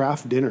 like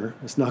craft dinner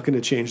is not going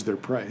to change their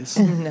price,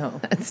 No.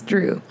 That's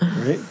true.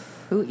 right?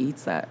 Who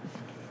eats that?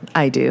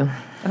 I do.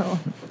 Oh.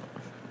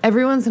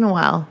 Every once in a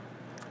while,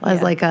 as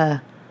Yeah.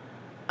 like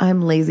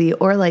I'm lazy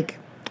or like,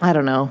 I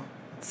don't know.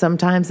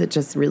 Sometimes it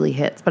just really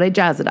hits, but I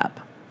jazz it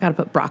up. Got to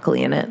put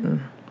broccoli in it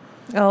and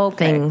Oh,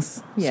 okay.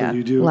 things. Yeah. So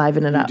you do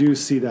Liven it up. You do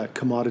see that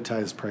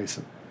commoditized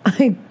pricing. I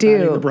Adding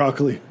the do.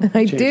 broccoli.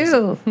 I changes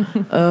it.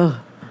 do.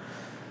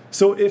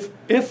 So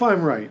if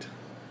I'm right,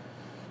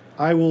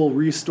 I will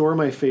restore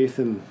my faith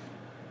in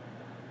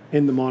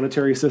the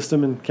monetary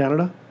system in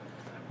Canada.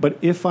 But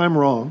if I'm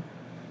wrong,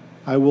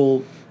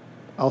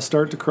 I'll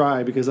start to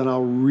cry because then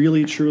I'll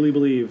really truly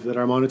believe that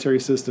our monetary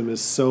system is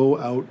so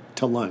out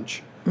to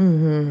lunch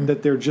that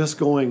they're just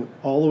going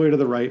all the way to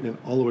the right and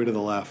all the way to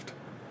the left.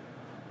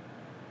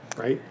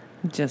 Right?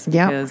 Just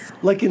Yep. because.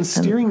 Like in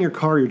steering your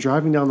car, you're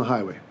driving down the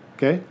highway,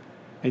 okay?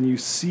 And you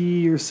see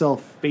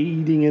yourself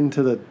fading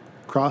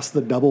across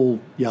the double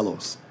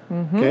yellows,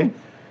 okay?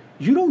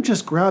 You don't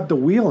just grab the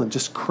wheel and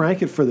just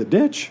crank it for the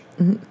ditch.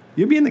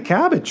 You'd be in the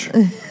cabbage.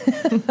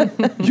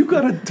 You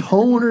got to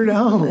tone her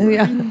down.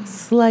 Yeah.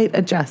 Slight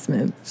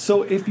adjustments.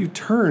 So if you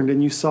turned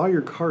and you saw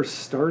your car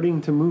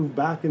starting to move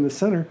back in the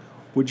center,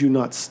 would you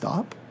not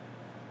stop?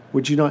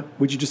 Would you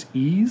just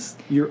ease?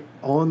 You're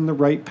on the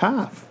right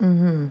path.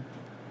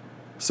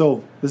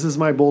 So this is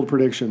my bold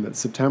prediction that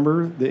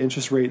September, the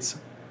interest rates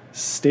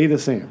stay the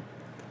same.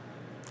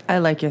 I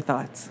like your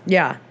thoughts.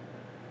 Yeah.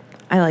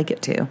 I like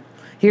it too.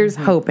 Here's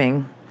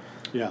hoping.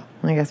 Yeah,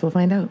 I guess we'll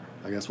find out.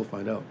 I guess we'll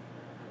find out.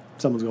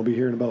 Someone's going to be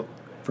hearing about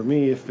from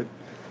me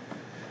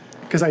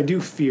because I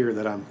do fear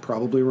that I'm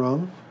probably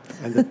wrong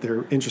and that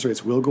their interest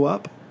rates will go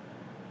up.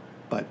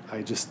 But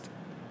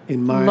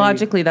in my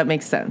Logically, that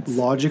makes sense.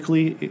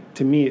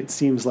 To me, it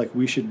seems like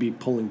we should be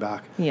pulling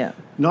back. Yeah.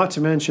 Not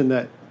to mention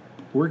that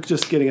we're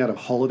just getting out of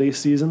holiday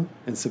season,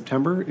 and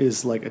September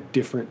is like a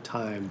different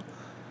time.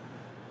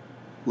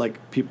 Like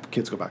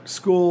kids go back to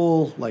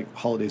school, like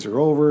holidays are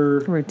over.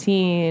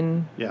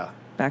 Routine. Yeah.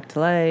 Back to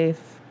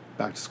life.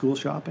 Back to school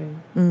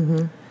shopping.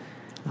 Mm-hmm.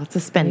 Lots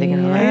of spending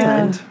and all that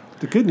Yeah. And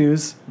the good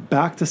news,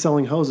 back to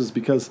selling houses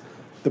because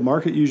the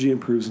market usually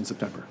improves in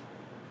September.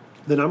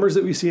 The numbers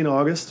that we see in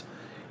August,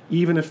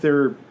 even if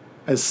they're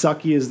as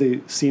sucky as they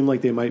seem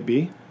like they might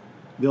be,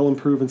 they'll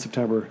improve in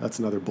September. That's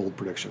another bold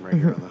prediction right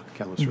here on the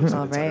Kamloops Real Estate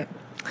All Insider.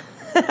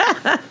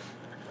 right.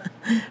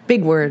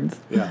 Big words.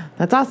 Yeah.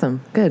 That's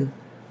awesome. Good.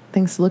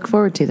 Things to look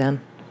forward to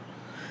then.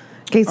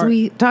 Okay, so All right.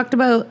 we talked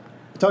about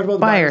Talk about the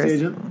buyer's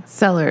agent.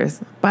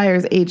 sellers,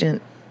 buyer's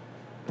agent.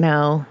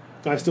 Now,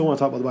 I still want to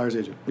talk about the buyer's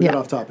agent. We Yeah. got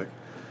off topic.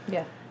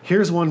 Yeah.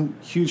 Here's one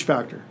huge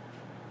factor.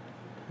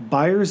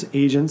 Buyer's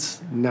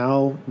agents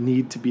now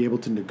need to be able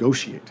to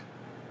negotiate.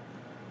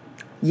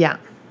 yeah.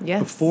 Yes.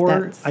 Before,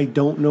 that's- I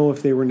don't know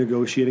if they were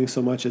negotiating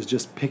so much as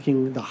just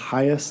picking the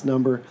highest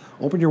number.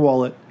 Open your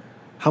wallet.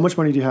 How much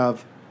money do you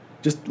have?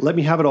 Just let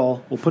me have it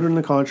all. We'll put it in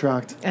the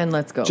contract. And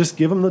let's go. Just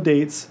give them the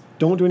dates.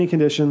 Don't do any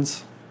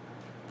conditions.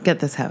 Get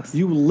this house.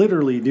 You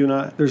literally do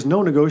not, there's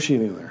no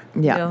negotiating there.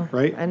 Yeah. Deal.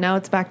 Right? And now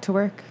it's back to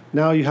work.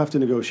 Now you have to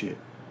negotiate.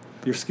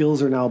 Your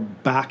skills are now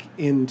back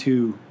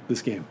into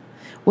this game.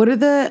 What are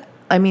the,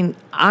 I mean,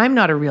 I'm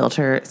not a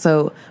realtor,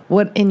 so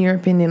what, in your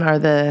opinion, are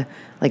the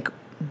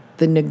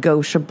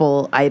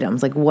negotiable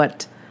items? Like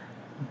what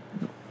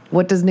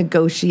does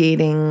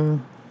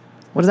negotiating,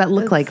 what does that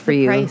look like for the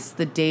you? Price,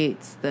 the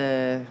dates,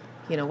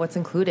 what's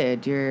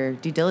included, your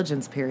due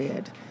diligence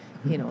period.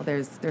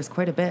 There's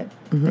quite a bit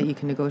that you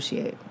can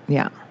negotiate.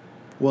 Yeah.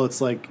 Well,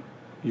 it's like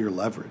your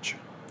leverage.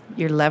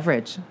 Your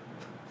leverage,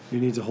 You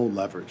need to hold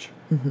leverage.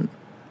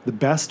 The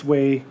best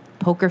way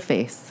poker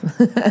face.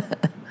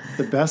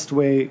 The best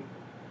way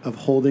of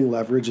holding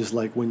leverage is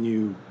like when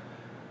you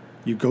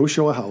go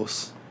show a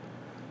house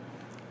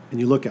and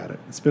you look at it.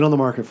 It's been on the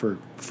market for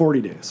 40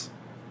 days.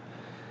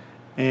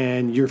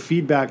 And your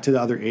feedback to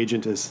the other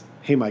agent is,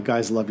 hey, my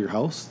guys love your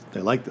house.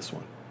 They like this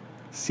one.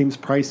 Seems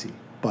pricey,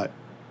 but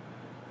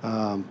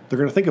they're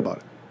going to think about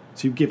it.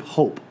 So you give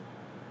hope.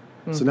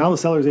 So now the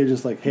seller's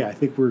agent's like, hey, I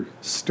think we're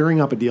stirring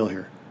up a deal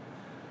here.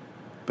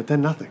 But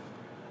then nothing.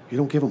 You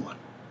don't give them one.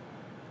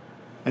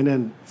 And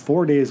then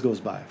 4 days goes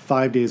by,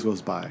 5 days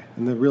goes by,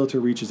 and the realtor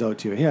reaches out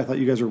to you. Hey, I thought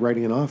you guys were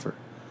writing an offer.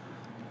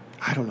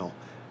 I don't know.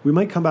 We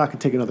might come back and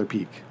take another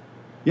peek.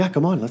 Yeah,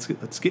 come on, let's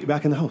get you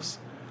back in the house.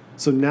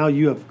 So now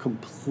you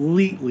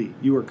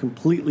are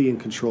completely in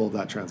control of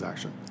that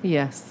transaction,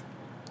 Yes.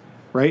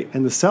 right?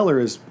 And the seller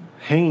is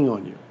hanging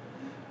on you.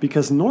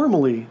 Because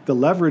normally the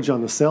leverage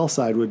on the sell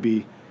side would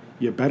be,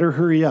 you better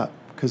hurry up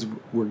because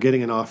we're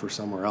getting an offer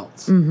somewhere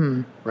else,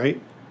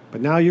 right? But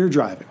now you're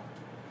driving.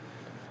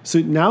 So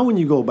now when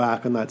you go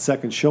back on that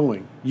second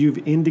showing, you've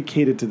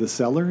indicated to the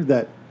seller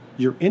that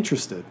you're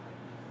interested,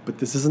 but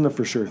this isn't a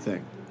for sure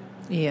thing.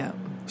 Yeah.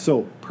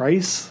 So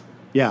price,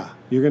 yeah,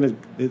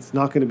 it's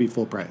not going to be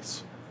full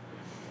price.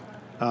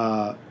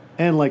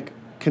 And like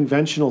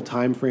conventional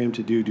time frame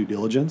to do due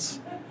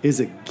diligence is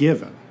a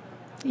given.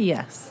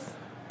 Yes.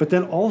 But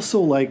then also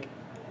like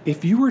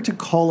if you were to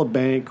call a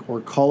bank or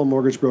call a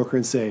mortgage broker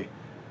and say,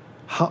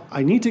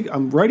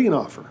 I'm writing an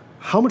offer.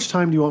 How much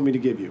time do you want me to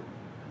give you?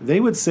 They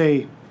would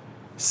say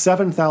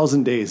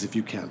 7,000 days if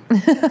you can.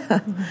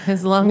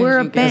 As long We're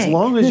as a you bank. As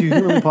long as you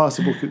humanly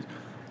possible could.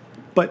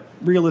 But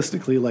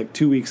realistically, like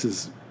 2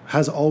 weeks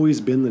has always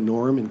been the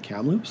norm in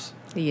Kamloops,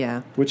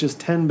 Yeah. which is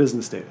 10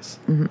 business days.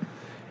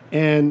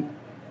 And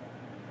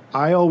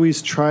I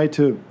always try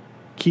to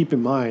keep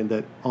in mind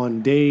that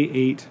on day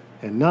 8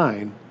 and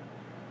 9,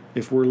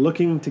 if we're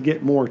looking to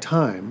get more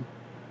time,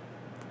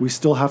 we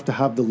still have to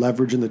have the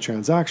leverage in the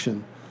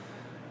transaction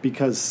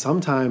because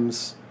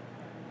sometimes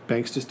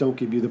banks just don't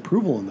give you the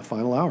approval in the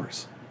final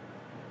hours,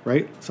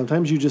 right?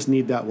 Sometimes you just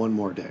need that one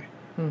more day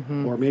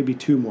or maybe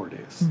 2 more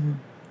days.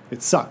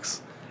 It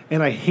sucks.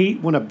 And I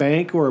hate when a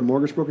bank or a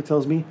mortgage broker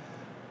tells me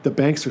the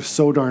banks are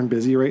so darn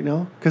busy right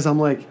now because I'm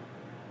like,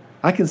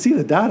 I can see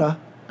the data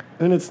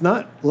and it's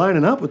not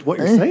lining up with what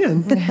you're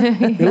saying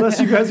unless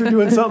you guys are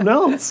doing something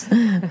else.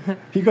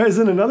 You guys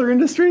in another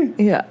industry?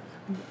 Yeah.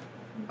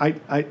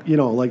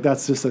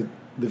 That's just the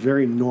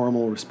very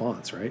normal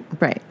response, right?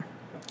 Right.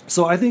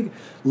 So I think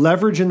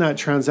leverage in that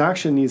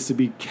transaction needs to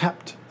be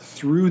kept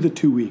through the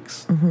 2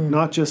 weeks,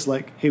 not just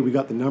like, hey, we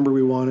got the number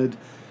we wanted.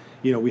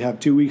 We have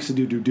 2 weeks to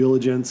do due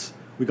diligence.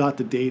 We got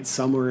the date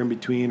somewhere in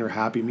between or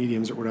happy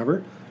mediums or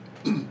whatever.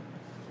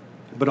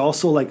 But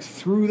also like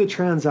through the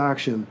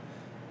transaction,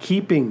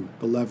 keeping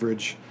the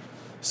leverage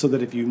so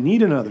that if you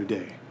need another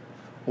day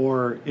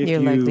or if You're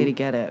likely to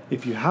get it.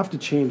 if you have to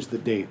change the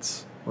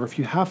dates or if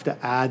you have to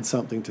add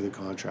something to the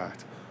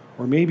contract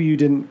or maybe you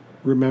didn't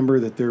remember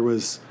that there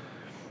was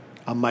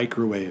a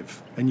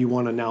microwave and you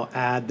want to now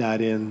add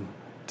that in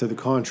to the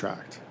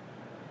contract,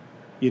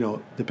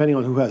 depending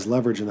on who has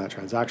leverage in that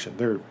transaction,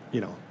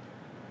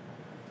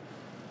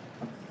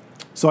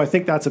 So I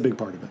think that's a big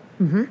part of it.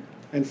 Mm-hmm.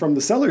 And from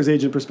the seller's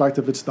agent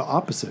perspective, it's the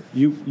opposite.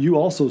 You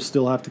also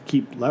still have to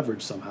keep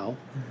leverage somehow.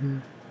 Mm-hmm.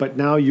 But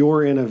now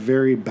you're in a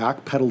very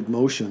backpedaled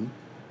motion.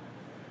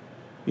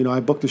 You know,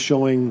 I booked a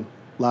showing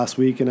last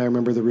week, and I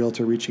remember the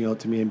realtor reaching out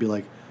to me and be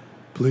like,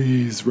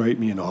 please write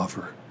me an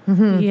offer.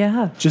 Mm-hmm.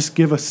 Yeah. Just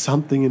give us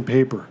something in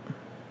paper.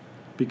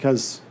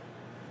 Because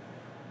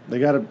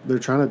they're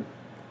trying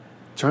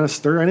to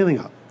stir anything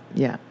up.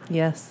 Yeah.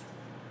 Yes.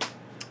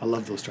 I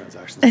love those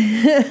transactions.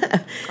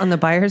 On the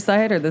buyer's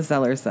side or the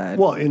seller's side?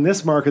 Well, in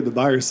this market, the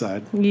buyer's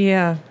side.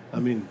 Yeah. I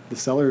mean, the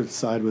seller's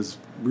side was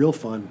real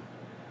fun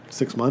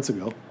 6 months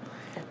ago.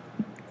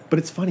 But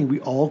it's funny, we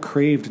all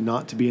craved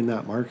not to be in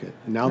that market.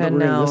 And now that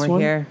we're in this one,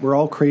 here. we're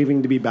all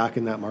craving to be back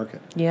in that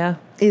market. Yeah.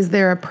 Is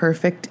there a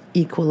perfect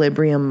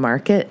equilibrium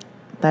market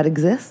that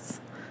exists?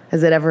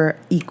 Is it ever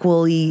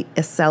equally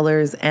a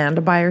seller's and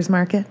a buyer's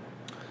market?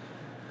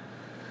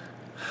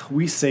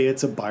 We say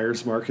it's a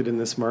buyer's market in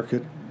this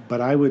market, but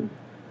I would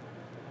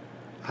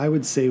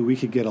say we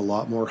could get a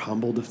lot more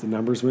humbled if the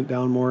numbers went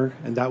down more,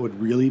 and that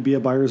would really be a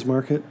buyer's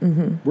market.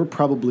 Mm-hmm. We're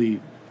probably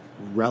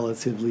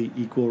relatively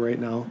equal right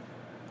now,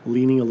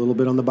 leaning a little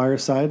bit on the buyer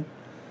side.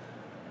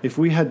 If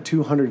we had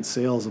 200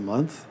 sales a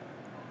month,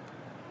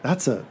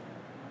 that's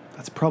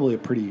probably a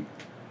pretty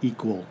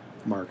equal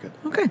market.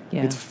 Okay.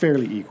 Yeah. It's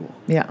fairly equal.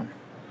 Yeah.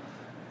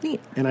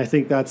 Neat. And I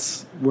think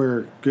that's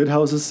where good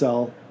houses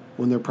sell.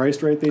 When they're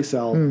priced right, they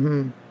sell.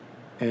 Mm-hmm.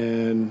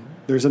 And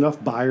there's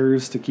enough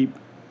buyers to keep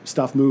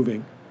stuff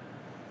moving.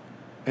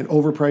 And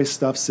overpriced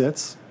stuff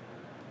sits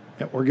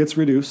or gets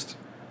reduced,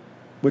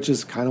 which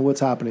is kind of what's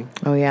happening.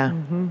 Oh, yeah.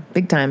 Mm-hmm.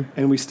 Big time.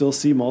 And we still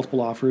see multiple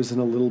offers in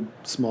a little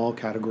small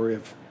category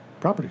of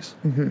properties.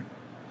 Mm-hmm.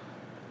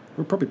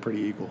 We're probably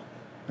pretty equal.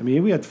 I mean,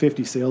 if we had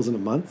 50 sales in a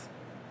month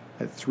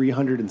at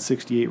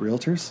 368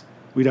 realtors,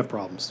 we'd have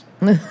problems.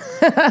 We'd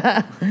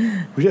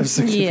have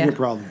significant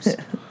problems.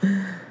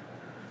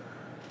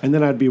 And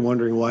then I'd be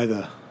wondering why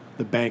the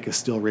bank is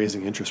still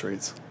raising interest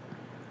rates.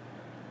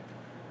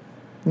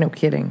 No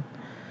kidding.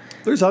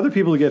 There's other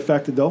people who get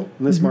affected, though,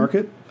 in this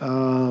market.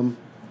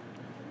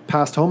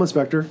 Past home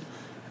inspector.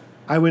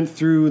 I went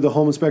through the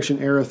home inspection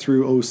era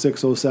through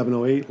 06,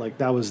 07, 08. Like,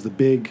 that was the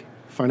big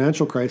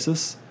financial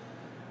crisis.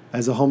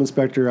 As a home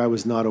inspector, I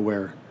was not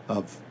aware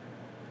of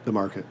the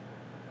market.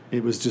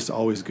 It was just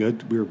always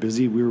good. We were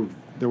busy.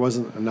 There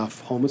wasn't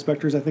enough home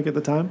inspectors, I think, at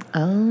the time.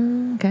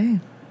 Oh, okay.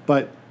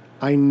 But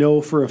I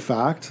know for a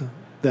fact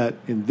that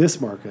in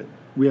this market,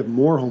 we have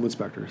more home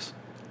inspectors.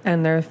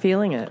 And they're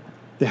feeling it.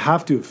 They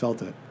have to have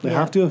felt it. They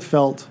have to have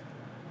felt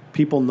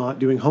people not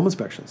doing home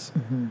inspections.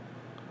 Mm-hmm.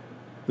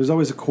 There's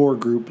always a core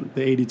group.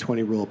 The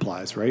 80-20 rule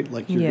applies, right?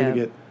 Like, you're going to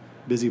get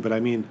busy. But I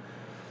mean,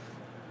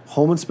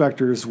 home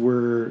inspectors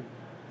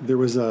there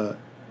was a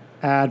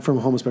ad from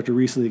a home inspector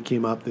recently that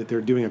came up that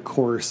they're doing a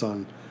course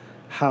on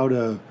how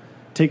to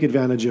take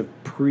advantage of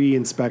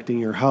pre-inspecting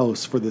your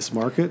house for this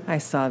market. I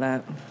saw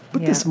that.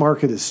 But this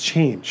market has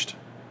changed.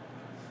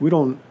 I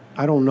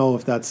don't know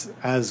if that's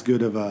as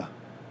good of a...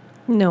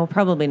 No,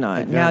 probably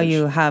not. advantage. Now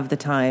you have the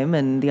time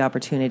and the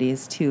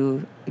opportunities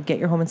to get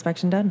your home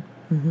inspection done.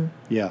 Mm-hmm.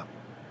 Yeah.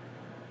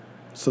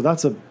 So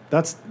that's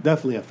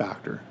definitely a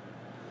factor.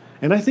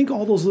 And I think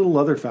all those little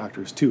other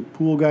factors too.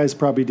 Pool guys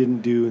probably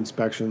didn't do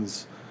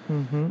inspections.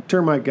 Mm-hmm.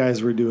 Termite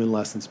guys were doing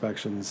less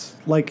inspections.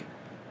 Like,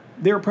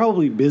 they were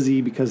probably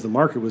busy because the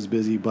market was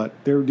busy, but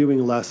they were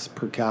doing less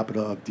per capita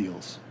of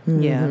deals.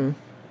 Mm-hmm. Yeah.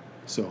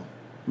 So,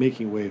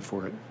 making way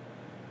for it.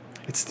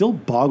 It still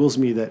boggles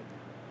me that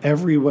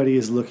everybody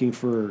is looking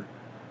for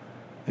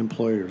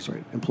employees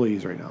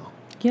right now.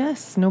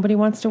 Yes, nobody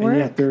wants to work.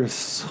 And yet there's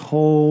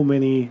so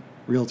many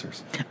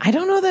realtors. I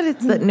don't know that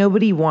it's that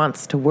nobody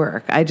wants to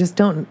work. I just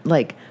don't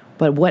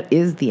but what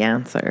is the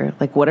answer?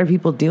 Like, what are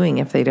people doing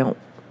if they don't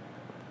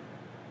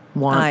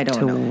want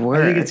to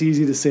work? I think it's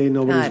easy to say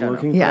nobody's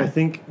working, Yeah. but I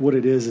think what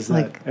it is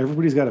that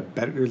everybody's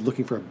they're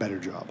looking for a better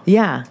job.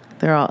 Yeah.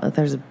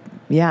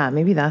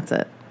 Maybe that's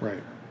it.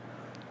 Right.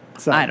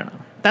 So, I don't know.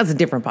 That's a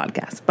different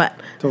podcast, but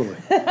totally.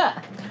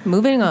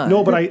 Moving on.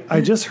 No, but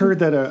I just heard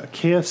that a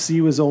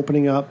KFC was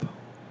opening up.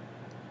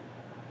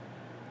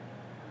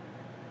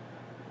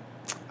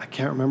 I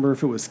can't remember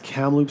if it was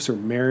Kamloops or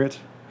Merritt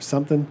or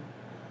something.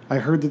 I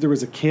heard that there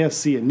was a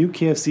new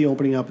KFC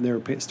opening up, and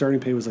their starting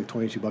pay was like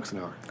 $22 an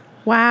hour.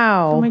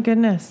 wow. Oh my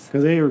goodness.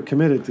 Because they were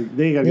committed to,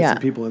 they got to get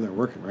some people in there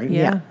working, right?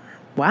 Yeah.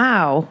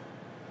 Wow.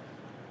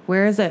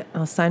 Where is it?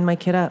 I'll sign my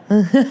kid up.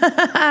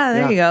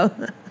 There you go.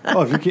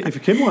 Oh, if your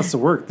kid wants to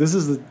work, this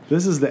is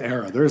the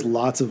era. There's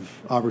lots of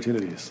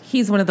opportunities.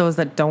 He's one of those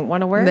that don't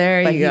want to work.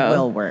 There but you go. He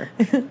will work.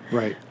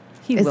 Right.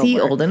 Is he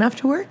old enough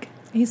to work?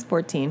 He's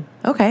 14.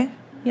 Okay.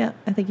 Yeah,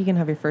 I think you can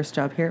have your first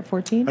job here at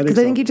 14. Because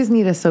I think you just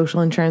need a social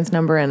insurance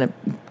number and a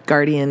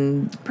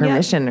guardian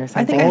permission or I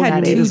something. think I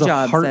had you need 2 is a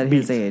jobs at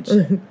heartbeat. his age.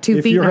 2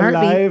 if feet you're and a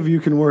heartbeat. alive, you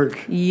can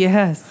work,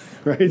 Yes.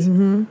 right?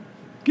 Mm-hmm. You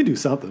can do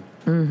something.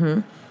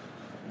 Mm-hmm.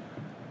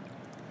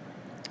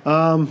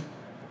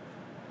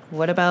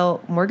 What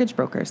about mortgage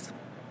brokers?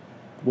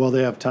 Well,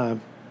 they have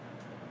time.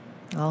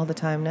 All the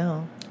time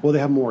now. Well, they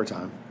have more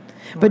time.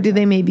 But do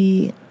they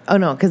maybe? Oh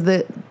no, because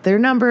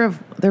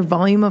their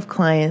volume of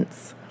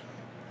clients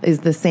is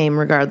the same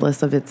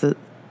regardless of it's a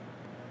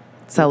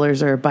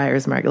seller's or a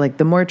buyer's market. Like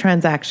the more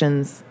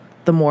transactions,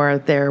 the more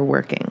they're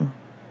working.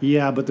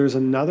 Yeah, but there's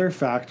another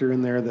factor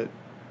in there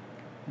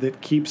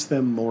that keeps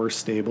them more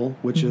stable,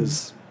 which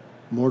is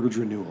mortgage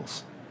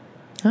renewals.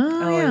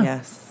 Oh yeah.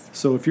 Yes.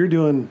 So if you're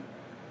doing,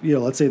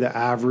 let's say the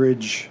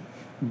average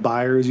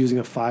buyer is using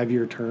a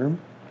 5-year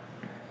term,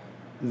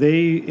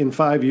 they in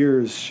 5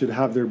 years should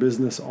have their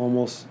business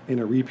almost in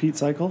a repeat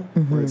cycle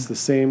where it's the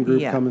same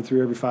group coming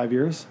through every 5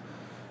 years.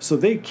 So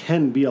they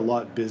can be a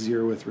lot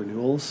busier with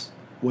renewals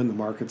when the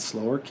market's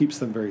slower, keeps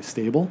them very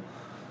stable.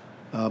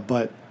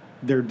 But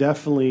they're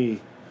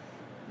definitely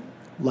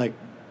like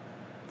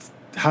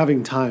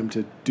having time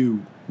to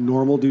do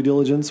normal due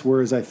diligence,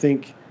 whereas I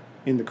think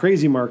in the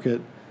crazy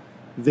market,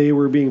 they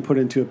were being put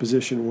into a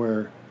position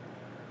where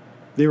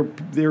they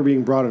were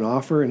being brought an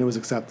offer and it was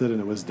accepted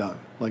and it was done.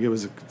 Like it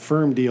was a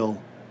firm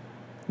deal.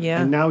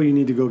 Yeah. And now you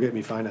need to go get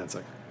me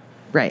financing.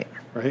 Right.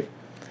 Right?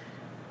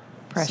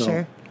 Pressure. So,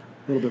 a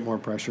little bit more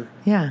pressure.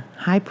 Yeah.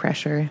 High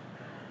pressure.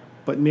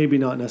 But maybe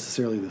not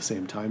necessarily the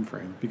same time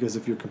frame, because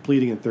if you're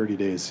completing in 30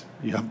 days,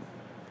 you have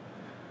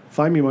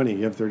find me money,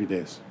 you have 30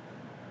 days.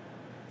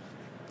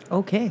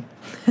 Okay.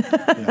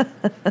 Yeah.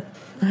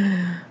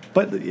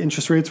 But the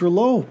interest rates were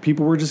low.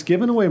 People were just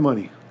giving away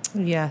money.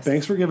 Yes.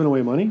 Banks were giving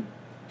away money.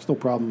 There's no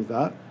problem with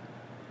that.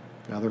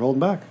 Now they're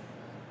holding back.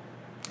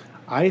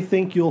 I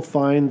think you'll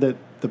find that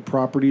the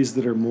properties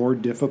that are more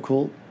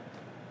difficult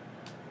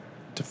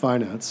to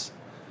finance,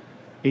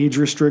 age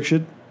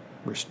restriction,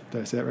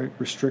 did I say that right?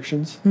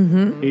 Restrictions?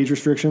 Mm-hmm. Age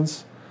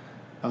restrictions,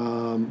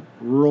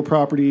 rural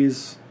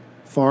properties,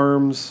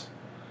 farms,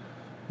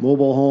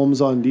 mobile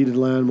homes on deeded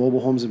land, mobile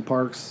homes in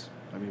parks.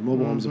 I mean,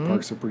 mobile homes and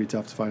parks are pretty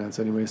tough to finance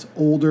anyways.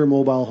 Older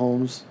mobile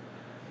homes,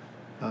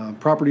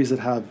 properties that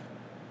have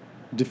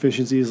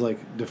deficiencies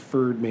like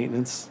deferred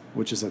maintenance,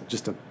 which is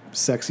just a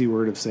sexy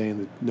word of saying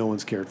that no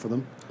one's cared for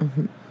them.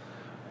 Mm-hmm.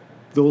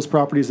 Those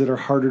properties that are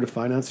harder to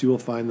finance, you will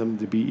find them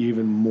to be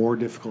even more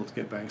difficult to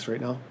get banks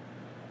right now,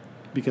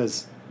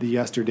 because the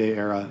yesterday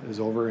era is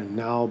over and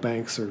now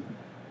banks are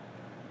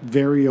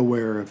very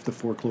aware of the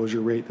foreclosure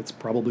rate that's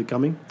probably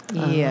coming.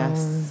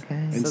 Yes. Okay.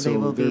 And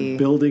So they're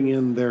building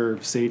in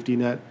their safety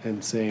net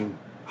and saying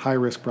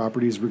high-risk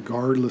properties,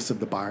 regardless of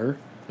the buyer,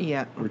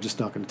 we're just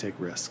not going to take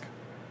risk.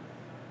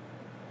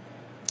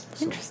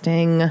 So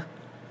Interesting.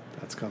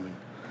 that's coming.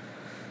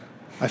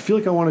 I feel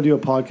like I want to do a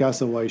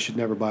podcast on why you should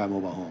never buy a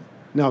mobile home.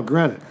 Now,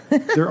 granted,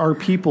 there are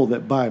people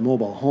that buy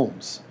mobile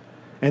homes,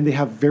 and they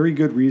have very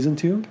good reason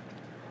to,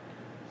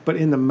 but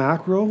in the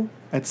macro,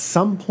 at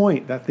some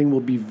point, that thing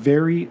will be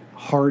very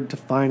hard to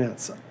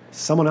finance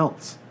someone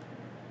else.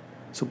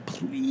 So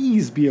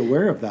please be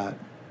aware of that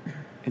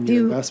in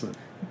your investment.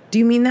 Do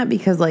you mean that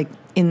because, like,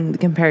 in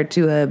compared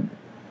to a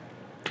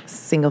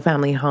single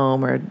family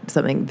home or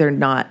something,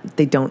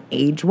 they don't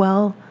age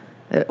well,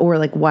 or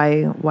like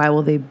why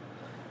will they?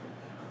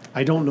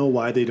 I don't know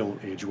why they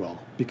don't age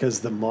well,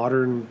 because the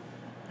modern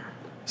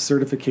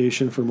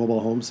certification for mobile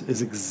homes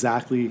is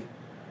exactly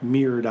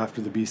mirrored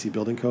after the BC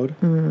Building Code,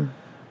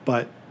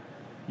 but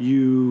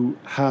you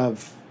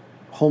have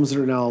homes that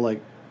are now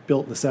like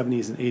built in the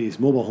 70s and 80s,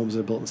 mobile homes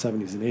that are built in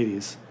the 70s and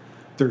 80s.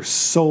 They're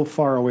so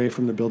far away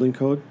from the building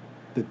code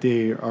that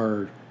they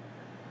are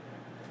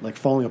like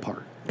falling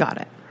apart.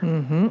 Got it.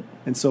 Mm-hmm.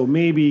 And so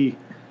maybe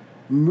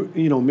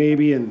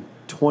in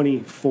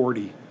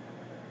 2040,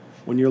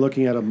 when you're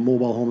looking at a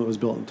mobile home that was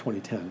built in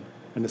 2010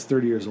 and it's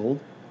 30 years old,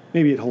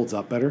 maybe it holds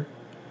up better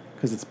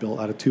because it's built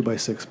out of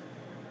 2x6.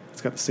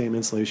 It's got the same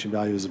insulation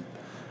value as a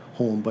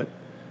home, but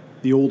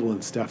the old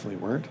ones definitely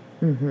weren't.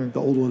 Mm-hmm. The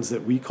old ones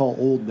that we call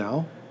old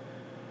now,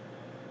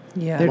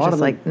 they're just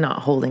like not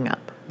holding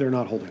up. They're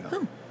not holding up.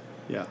 Oh.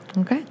 Yeah.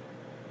 Okay.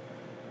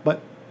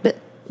 But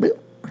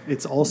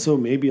it's also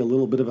maybe a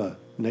little bit of a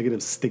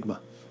negative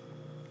stigma.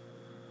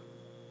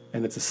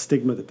 And it's a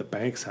stigma that the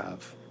banks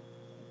have,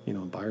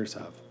 and buyers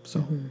have.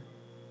 So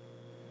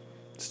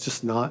it's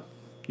just not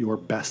your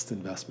best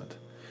investment.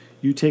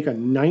 You take a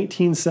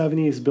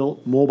 1970s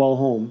built mobile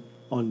home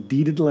on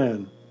deeded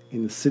land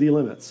in the city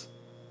limits,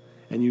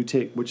 and you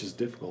take, which is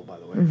difficult, by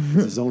the way,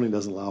 because the zoning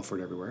doesn't allow for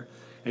it everywhere.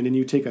 And then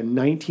you take a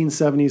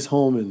 1970s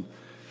home in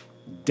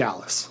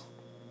Dallas,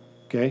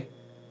 okay?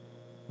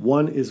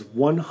 One is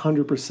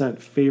 100%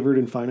 favored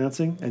in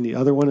financing, and the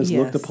other one is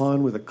looked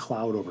upon with a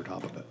cloud over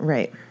top of it.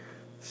 Right.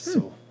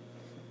 So,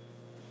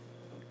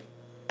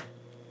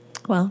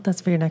 Well,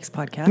 that's for your next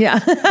podcast. Yeah.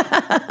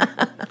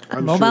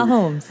 Mobile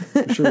homes.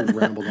 I'm sure we've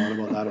rambled on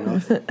about that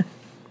enough.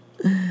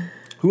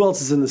 Who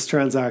else is in this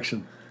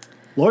transaction?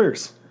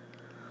 Lawyers.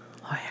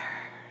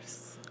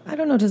 I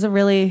don't know. Does it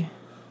really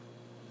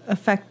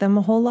affect them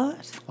a whole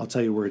lot? I'll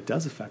tell you where it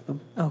does affect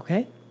them.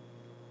 Okay.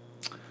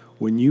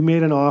 When you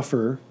made an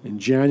offer in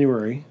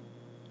January,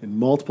 in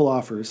multiple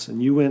offers,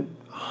 and you went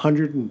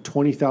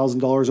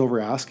 $120,000 over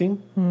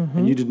asking,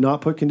 and you did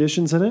not put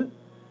conditions in it,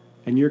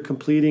 and you're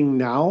completing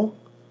now,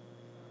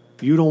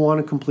 you don't want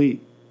to complete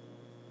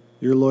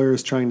Your lawyer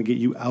is trying to get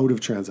you out of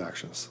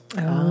transactions.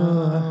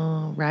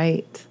 Oh,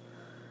 right.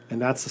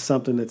 And that's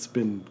something that's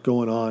been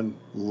going on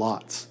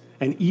lots.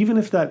 And even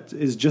if that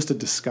is just a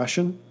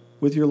discussion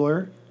with your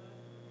lawyer,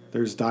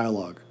 there's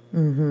dialogue.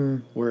 Mm-hmm.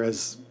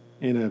 Whereas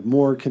in a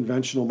more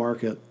conventional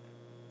market,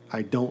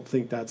 I don't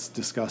think that's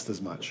discussed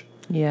as much.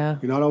 Yeah.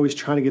 You're not always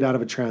trying to get out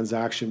of a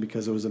transaction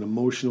because it was an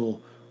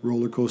emotional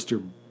roller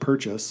coaster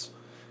purchase,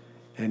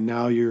 and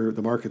now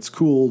the market's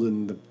cooled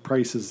and the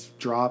price has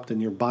dropped,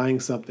 and you're buying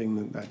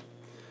something that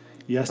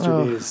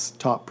yesterday's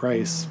top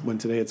price when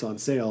today it's on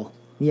sale.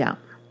 Yeah.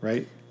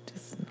 Right?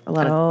 Just a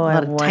lot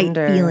of tight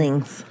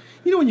feelings.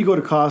 You know when you go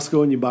to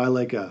Costco and you buy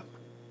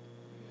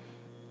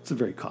it's a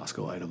very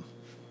Costco item.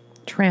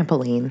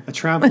 Trampoline. A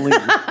trampoline.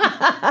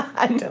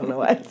 I don't know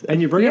what.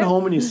 And you bring it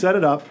home and you set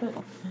it up,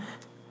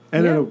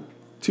 and then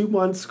 2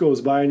 months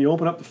goes by and you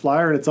open up the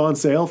flyer and it's on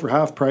sale for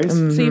half price. So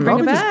you bring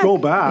probably it back. just go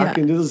back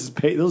and they'll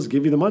just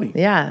give you the money.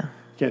 Yeah.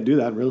 Can't do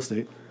that in real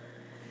estate.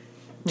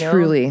 No,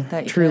 Truly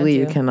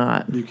you can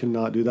cannot. You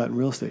cannot do that in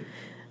real estate.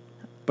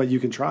 But you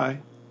can try.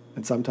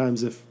 And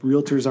sometimes if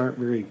realtors aren't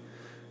very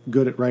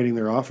good at writing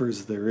their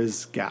offers, there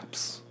is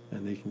gaps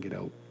and they can get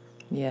out.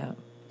 Yeah.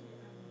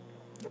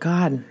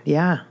 God,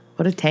 yeah.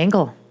 What a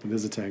tangle. It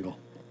is a tangle.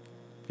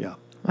 Yeah.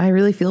 I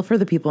really feel for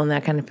the people in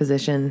that kind of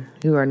position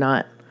who are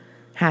not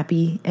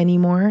happy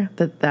anymore,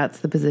 that's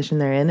the position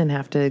they're in, and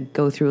have to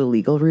go through a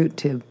legal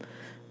route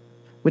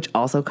which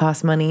also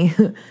costs money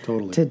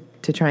Totally.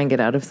 to try and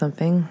get out of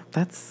something.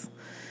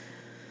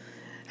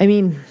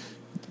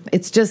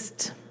 It's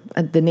just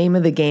the name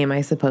of the game,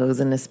 I suppose,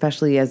 and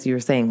especially as you were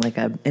saying, like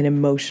an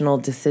emotional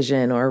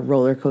decision or a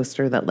roller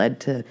coaster that led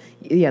to,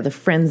 the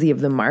frenzy of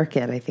the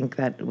market. I think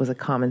that was a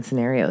common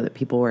scenario, that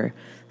people were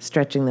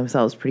stretching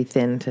themselves pretty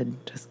thin to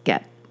just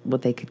get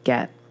what they could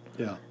get.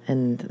 Yeah.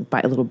 And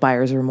a little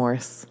buyer's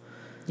remorse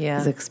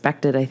is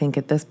expected, I think,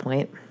 at this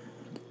point.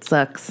 It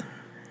sucks.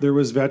 There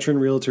was veteran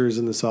realtors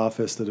in this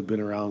office that have been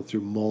around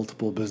through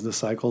multiple business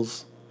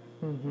cycles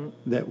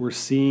that were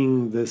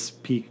seeing this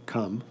peak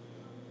come.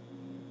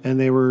 And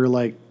they were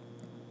like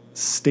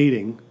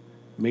stating,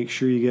 make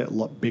sure you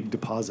get big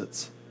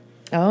deposits.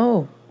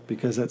 Oh.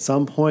 Because at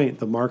some point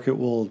the market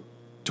will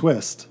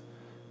twist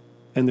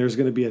and there's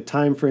going to be a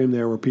time frame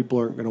there where people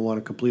aren't going to want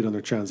to complete on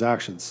their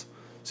transactions.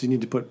 So you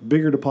need to put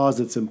bigger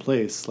deposits in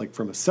place. Like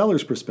from a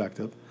seller's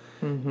perspective,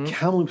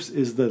 Kamloops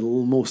is the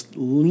most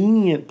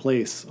lenient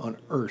place on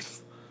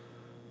earth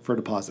for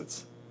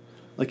deposits.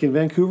 Like in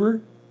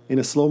Vancouver, in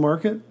a slow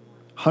market,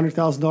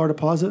 $100,000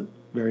 deposit,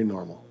 very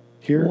normal.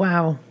 Here,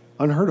 wow,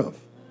 unheard of.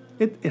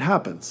 It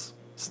happens.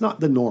 It's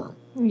not the norm.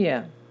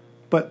 Yeah.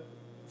 But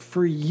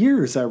for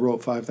years, I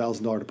wrote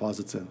 $5,000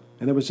 deposits in.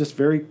 And it was just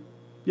this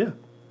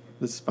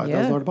is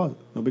 $5,000 deposit.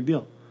 No big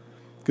deal.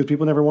 Because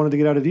people never wanted to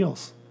get out of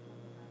deals.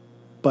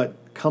 But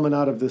coming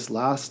out of this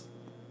last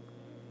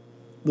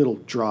little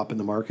drop in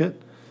the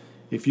market,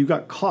 if you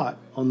got caught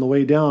on the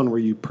way down where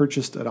you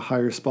purchased at a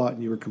higher spot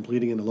and you were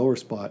completing in a lower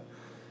spot,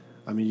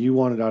 I mean, you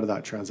wanted out of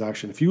that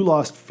transaction. If you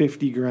lost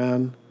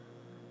 $50,000,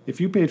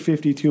 if you paid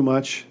 $50,000 too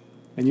much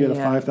and you had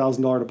a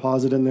 $5,000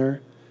 deposit in there,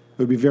 it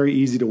would be very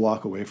easy to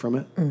walk away from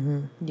it.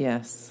 Mm-hmm.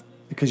 Yes.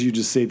 Because you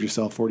just saved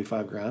yourself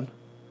 $45,000.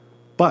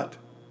 But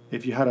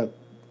if you had a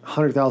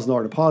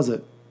 $100,000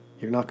 deposit,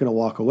 you're not going to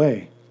walk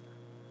away.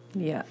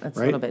 Yeah, that's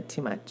right? a little bit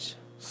too much.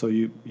 So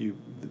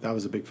that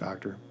was a big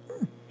factor.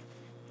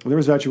 And there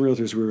was veteran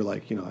realtors who were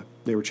like,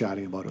 they were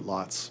chatting about it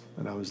lots.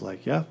 And I was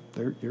like, yeah,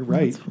 you're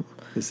right.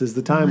 This is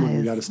the time when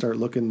we got to start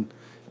looking,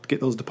 get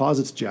those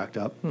deposits jacked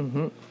up.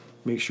 Mm-hmm.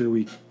 Make sure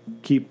we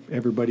keep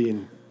everybody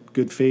in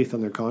good faith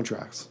on their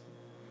contracts.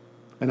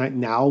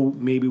 And now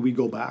maybe we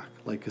go back,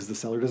 because the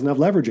seller doesn't have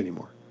leverage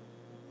anymore.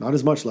 Not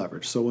as much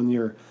leverage. So when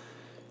you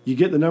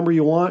get the number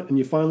you want and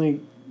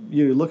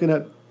you're looking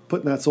at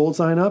putting that sold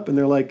sign up and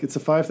they're like, it's a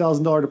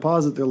 $5,000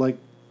 deposit. They're like,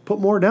 put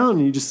more down.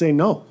 And you just say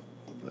no.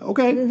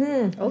 Okay.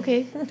 Mm-hmm.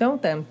 Okay.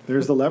 Don't then.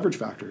 There's the leverage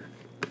factor.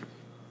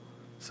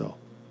 So,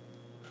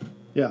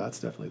 yeah, that's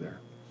definitely there.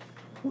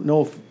 I don't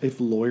know if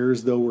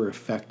lawyers, though, were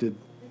affected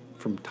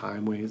from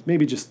time ways.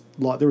 Maybe just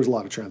there was a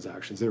lot of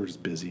transactions. They were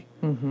just busy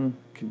doing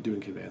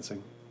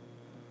conveyancing.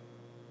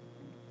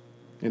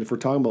 And if we're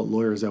talking about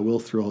lawyers, I will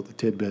throw out the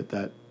tidbit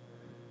that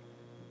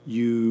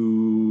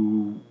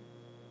when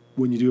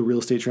you do a real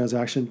estate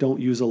transaction,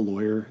 don't use a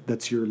lawyer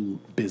that's your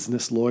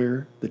business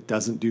lawyer that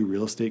doesn't do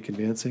real estate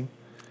conveyancing.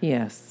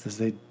 Yes. Because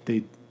they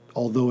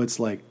although it's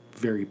like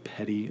very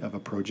petty of a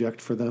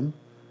project for them,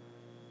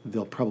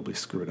 they'll probably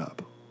screw it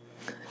up.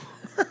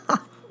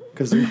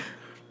 Because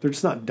they're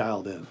just not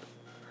dialed in.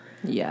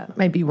 Yeah.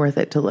 Might be worth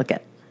it to look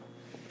at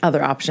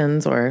other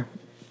options or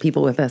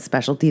people with a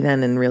specialty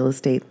then in real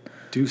estate.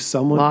 Use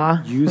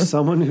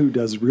someone who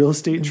does real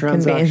estate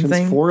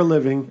transactions for a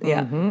living.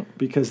 Yeah.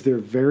 Because they're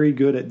very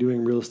good at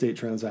doing real estate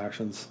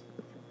transactions.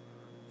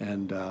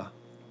 And there's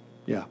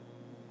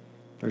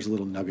a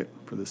little nugget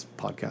for this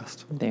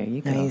podcast. There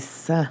you go.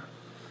 Nice.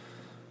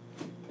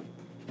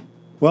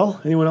 Well,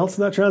 anyone else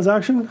in that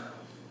transaction?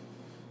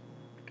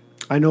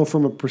 I know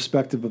from a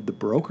perspective of the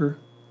broker,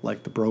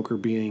 like the broker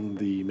being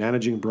the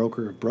managing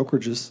broker of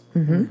brokerages,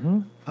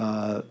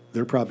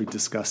 they're probably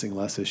discussing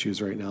less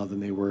issues right now than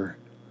they were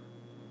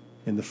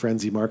in the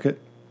frenzy market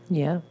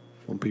Yeah.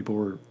 when people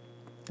were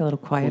A little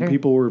quieter.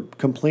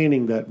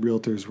 complaining that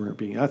realtors weren't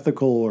being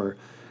ethical, or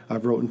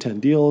I've written 10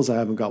 deals, I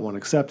haven't got one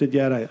accepted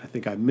yet. I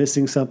think I'm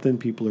missing something.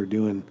 People are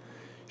doing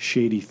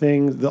shady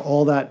things.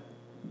 All that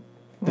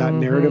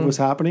narrative was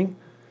happening,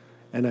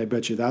 and I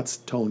bet you that's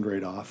toned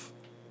right off.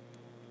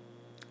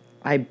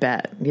 I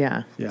bet.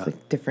 Yeah. Yeah. It's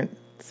like different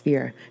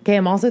sphere. Okay.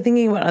 I'm also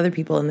thinking about other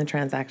people in the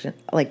transaction,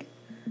 like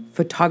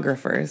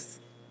photographers,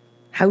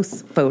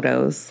 house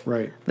photos.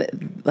 Right.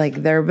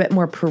 Like they're a bit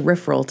more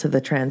peripheral to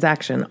the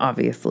transaction,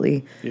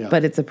 obviously, Yeah.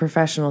 but it's a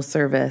professional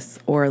service.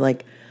 Or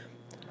like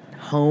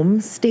home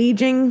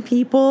staging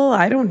people.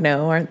 I don't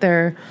know. Aren't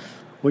there?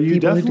 Well, you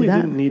people who do definitely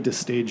that? didn't need to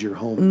stage your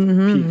home at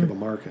the peak of a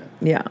market.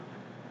 Yeah.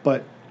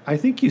 But I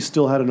think you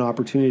still had an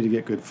opportunity to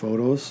get good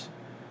photos.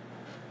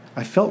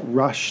 I felt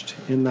rushed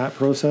in that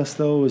process,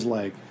 though. It was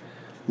like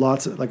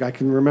lots of, like, I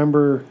can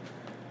remember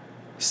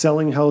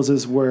selling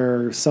houses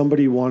where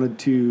somebody wanted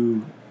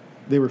to,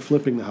 they were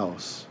flipping the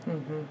house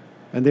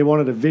and they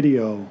wanted a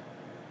video,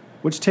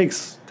 which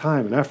takes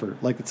time and effort.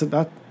 Like,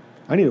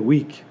 I need a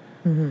week.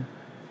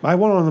 I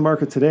went on the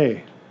market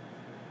today.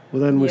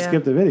 Well, then we Yeah.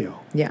 skipped the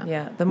video. Yeah.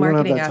 Yeah. The We don't have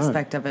marketing that time.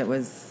 aspect of it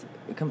was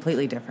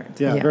completely different.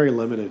 Yeah, Yeah. very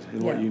limited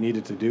in what Yeah. you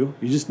needed to do.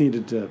 You just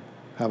needed to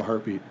have a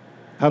heartbeat,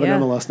 have Yeah.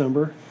 an MLS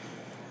number.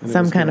 and it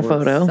Some was kind of gonna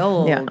work. photo.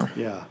 Sold. Yeah.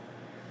 Yeah.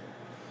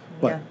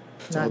 But Yeah.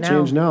 it's Not all now.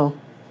 changed now.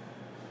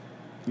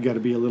 You got to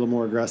be a little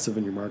more aggressive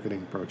in your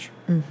marketing approach.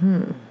 Got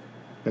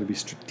to be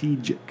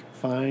strategic.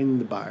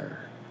 Find the buyer.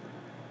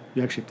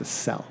 You actually have to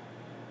sell.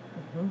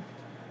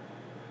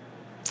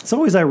 It's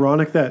always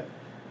ironic that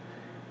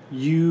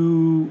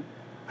you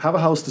have a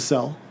house to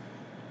sell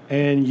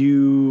and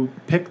you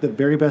pick the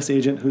very best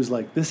agent who's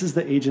like, this is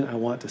the agent I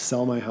want to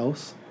sell my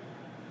house.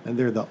 And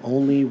they're the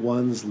only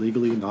ones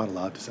legally not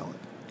allowed to sell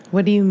it.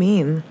 What do you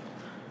mean?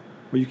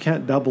 Well, you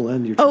can't double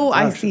end your Oh,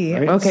 I transaction, see.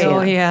 right? Okay.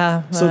 Oh,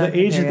 yeah. So the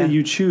agent yeah. that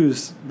you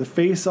choose, the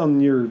face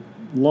on your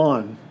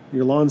lawn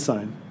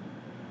sign,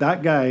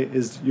 that guy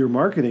is your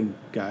marketing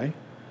guy,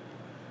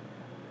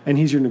 and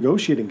he's your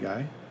negotiating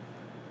guy,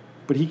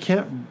 but he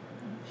can't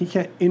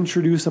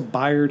introduce a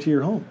buyer to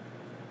your home.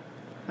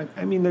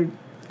 I mean, they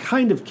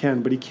kind of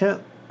can, but he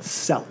can't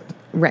sell it.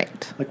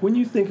 Right. Like when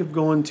you think of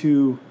going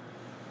to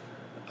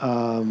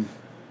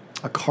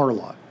a car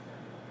lot,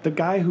 the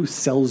guy who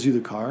sells you the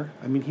car,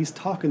 I mean, he's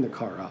talking the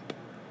car up,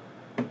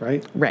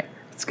 right? Right.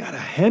 It's got a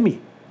Hemi,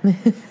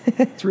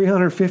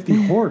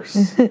 350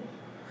 horse.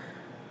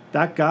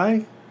 That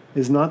guy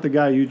is not the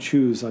guy you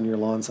choose on your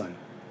lawn sign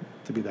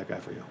to be that guy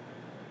for you.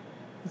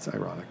 It's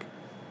ironic.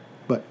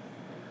 But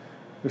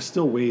there's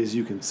still ways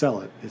you can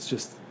sell it. It's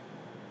just,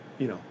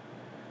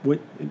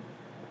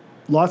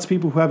 lots of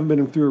people who haven't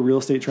been through a real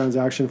estate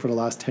transaction for the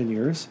last 10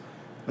 years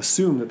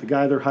assume that the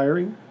guy they're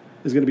hiring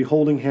is going to be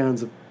holding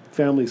hands of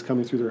families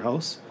coming through their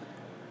house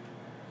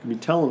and be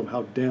telling them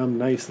how damn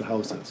nice the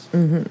house is.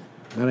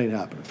 That ain't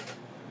happening.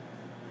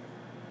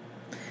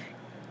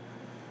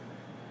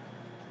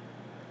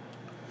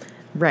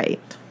 Right.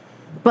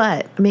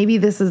 But maybe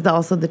this is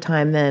also the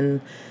time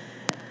then,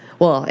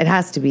 well, it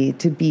has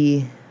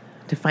to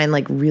find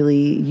like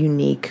really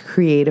unique,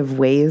 creative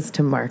ways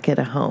to market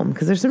a home.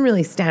 Because there's some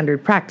really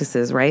standard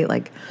practices, right?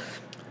 Like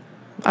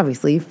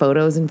obviously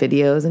photos and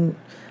videos and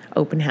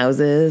open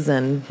houses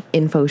and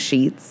info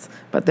sheets.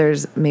 But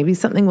there's maybe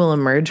something will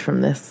emerge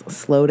from this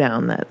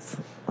slowdown that's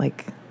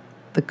like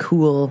the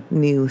cool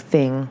new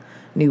thing,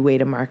 new way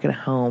to market a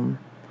home.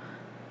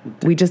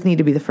 We just need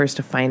to be the first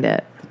to find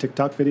it. The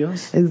TikTok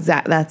videos?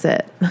 That's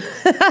it.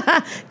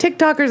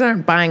 TikTokers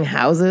aren't buying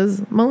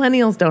houses.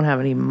 Millennials don't have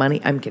any money.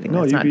 I'm kidding.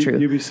 That's not true.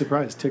 You'd be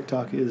surprised.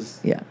 TikTok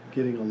is Yeah.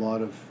 getting a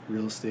lot of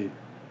real estate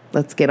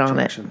Let's get on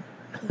traction.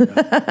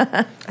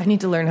 I need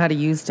to learn how to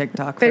use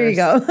TikTok it. There you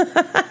first.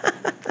 go.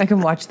 I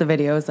can watch the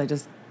videos. I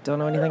just don't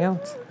know anything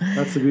else.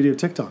 That's the beauty of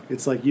TikTok.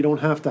 It's like you don't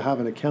have to have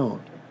an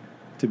account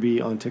to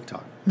be on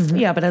TikTok.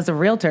 Yeah, but as a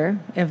realtor,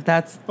 if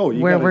that's Oh,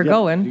 where we're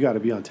going, you got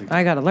to be on TikTok.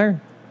 I got to learn.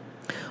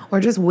 Or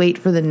just wait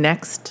for the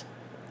next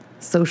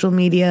social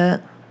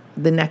media,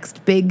 the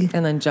next big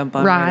And then jump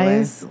on right away.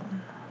 rise.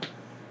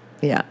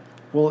 Yeah.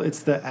 Well, it's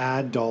the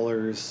ad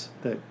dollars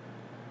that.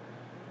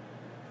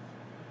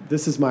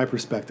 This is my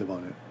perspective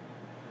on it.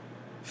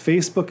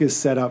 Facebook is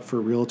set up for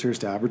realtors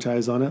to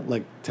advertise on it,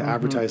 like to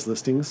advertise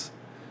listings.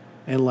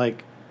 And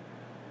like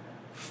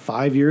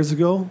 5 years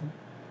ago,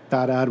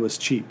 that ad was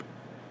cheap.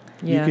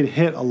 Yeah. You could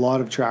hit a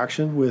lot of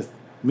traction with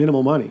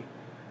minimal money.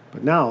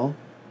 But now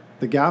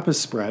the gap is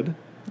spread.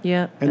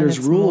 Yeah. And there's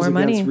it's rules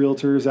more against money.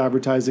 realtors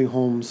advertising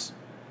homes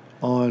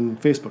on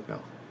Facebook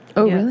now.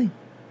 Oh, Yeah. really?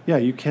 Yeah,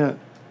 you can't.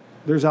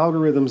 There's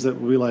algorithms that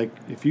will be like,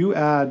 if you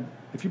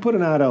put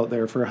an ad out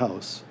there for a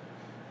house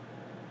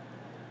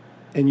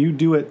and you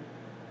do it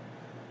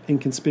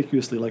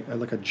inconspicuously,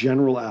 like a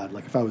general ad,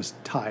 like if I was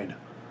Tide,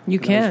 You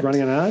and I can't. was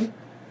running an ad,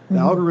 the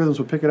algorithms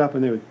would pick it up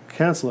and they would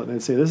cancel it and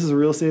they'd say, this is a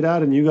real estate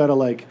ad and you got to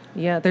like,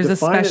 Yeah, there's a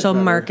define it special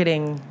better.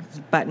 marketing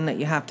button that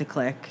you have to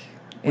click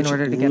in which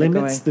order to get it going.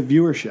 limits the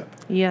viewership.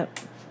 Yep.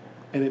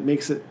 And it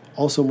makes it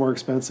also more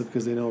expensive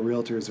because they know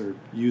realtors are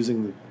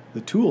using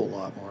the tool a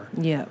lot more.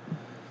 Yep.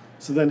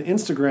 So then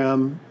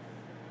Instagram,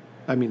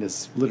 I mean,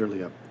 is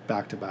literally a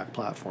back-to-back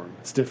platform.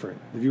 It's different.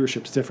 The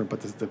viewership's different,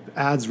 but the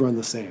ads run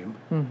the same.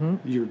 Mm-hmm.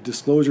 Your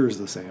disclosure is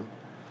the same,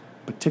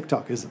 but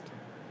TikTok isn't.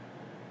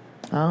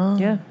 Oh,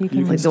 Yeah, You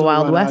like the still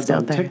Wild run West ads out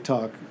on there.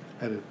 TikTok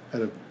at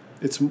a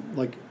it's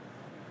like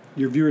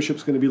your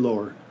viewership's going to be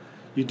lower.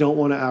 You don't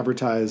want to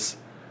advertise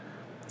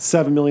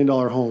 $7 million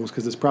homes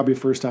because it's probably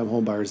first-time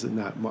home buyers in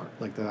that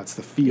like that's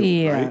the field,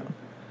 Yeah. right?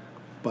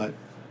 But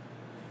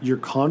your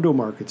condo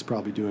market's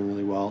probably doing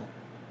really well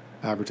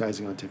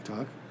advertising on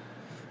TikTok.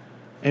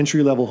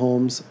 Entry-level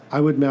homes,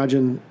 I would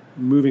imagine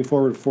moving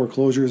forward,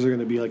 foreclosures are going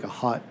to be like a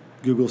hot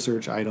Google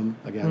search item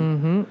again.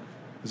 Mm-hmm.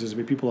 Because there's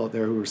going to be people out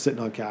there who are sitting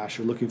on cash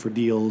or looking for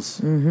deals.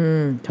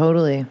 Mm-hmm.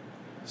 Totally.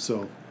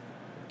 So,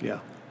 yeah.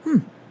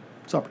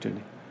 It's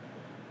opportunity.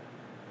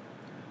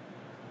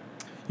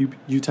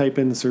 You type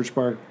in the search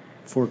bar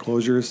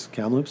foreclosures,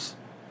 Kamloops,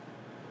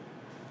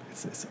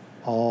 it's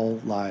all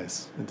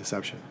lies and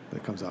deception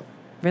that comes up.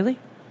 Really?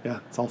 Yeah,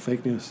 it's all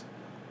fake news.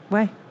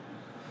 Why?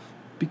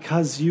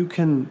 Because you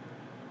can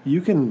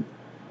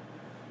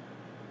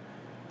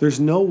there's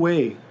no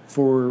way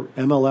for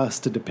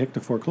MLS to depict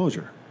a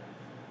foreclosure.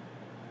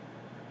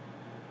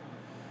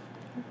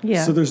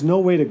 Yeah. So there's no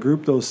way to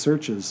group those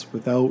searches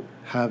without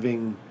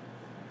having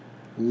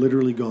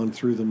literally gone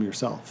through them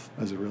yourself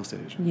as a real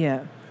estate agent.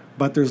 Yeah.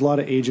 But there's a lot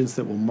of agents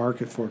that will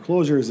market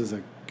foreclosures as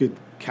a good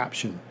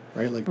caption,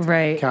 right? Like to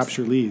Right.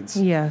 capture leads.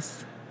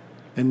 Yes.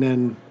 And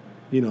then,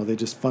 they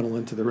just funnel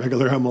into the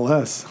regular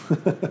MLS.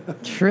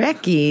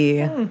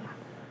 Tricky.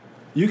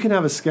 You can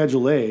have a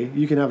Schedule A.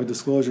 You can have a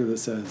disclosure that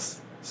says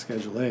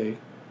Schedule A.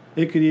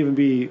 It could even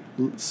be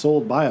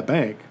sold by a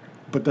bank,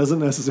 but doesn't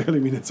necessarily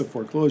mean it's a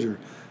foreclosure.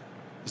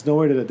 There's no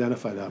way to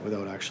identify that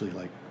without actually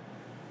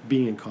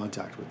being in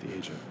contact with the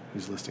agent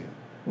who's listing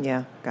it.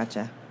 Yeah.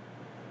 Gotcha.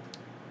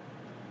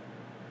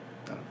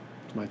 I don't know.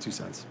 It's my 2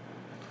 cents.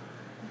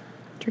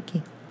 Tricky.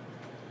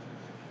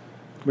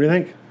 What do you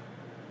think?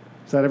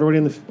 Is that everybody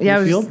in the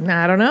field?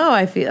 I don't know.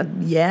 I feel,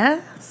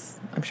 yes.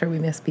 I'm sure we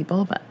missed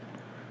people, but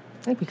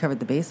I think we covered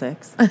the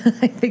basics. I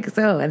think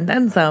so. And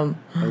then some.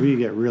 We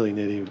get really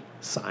nitty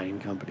sign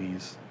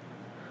companies.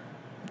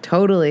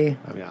 Totally.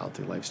 I mean, I don't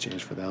think life's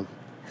changed for them.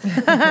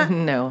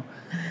 No.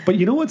 But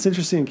you know what's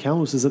interesting in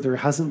Kamloops is that there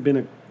hasn't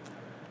been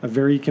a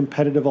very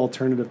competitive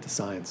alternative to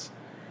signs.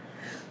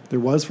 There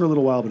was for a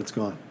little while, but it's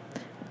gone.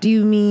 Do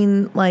you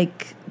mean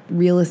like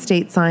real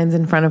estate signs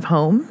in front of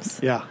homes?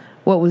 Yeah.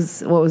 What was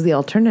the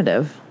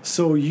alternative?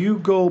 So you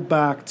go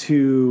back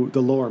to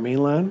the Lower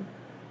Mainland.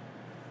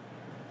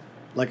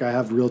 Like I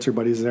have realtor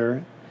buddies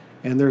there,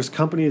 and there's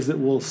companies that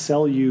will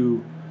sell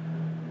you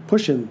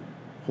push-in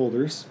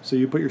holders. So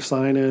you put your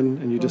sign in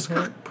and you just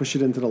push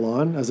it into the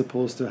lawn, as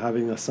opposed to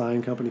having a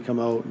sign company come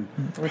out and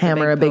With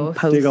Hammer a big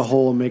post. dig a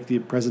hole and make the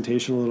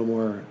presentation a little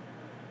more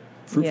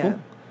fruitful. Yeah.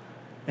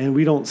 And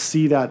we don't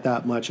see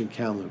that much in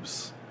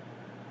Kamloops.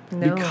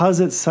 No. Because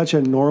it's such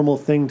a normal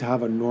thing to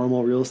have a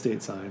normal real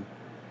estate sign,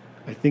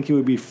 I think it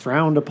would be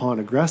frowned upon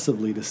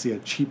aggressively to see a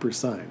cheaper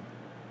sign,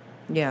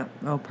 Yeah.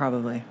 Oh,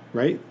 probably.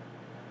 right?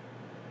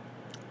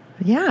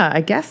 Yeah, I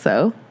guess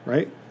so.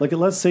 Right? Like,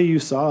 let's say you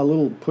saw a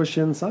little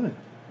push-in sign.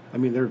 I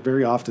mean,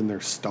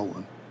 they're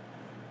stolen.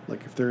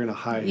 Like, if they're in a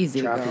high Easy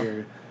to traffic go.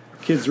 area,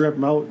 kids rip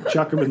them out,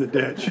 chuck them in the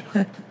ditch.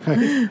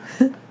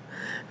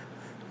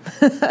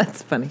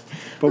 That's funny.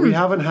 But we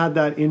haven't had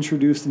that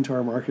introduced into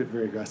our market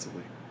very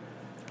aggressively.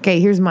 Okay,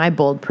 here's my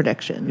bold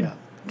prediction. Yeah.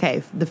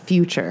 Okay, the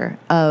future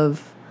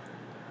of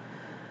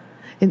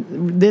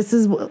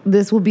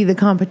this will be the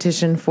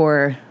competition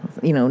for,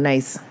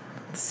 nice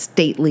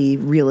stately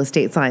real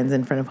estate signs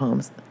in front of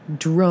homes.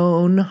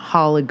 Drone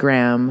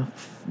hologram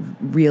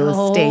real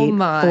Oh estate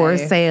my. for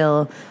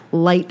sale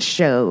light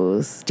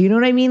shows. Do you know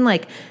what I mean?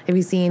 Like, have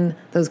you seen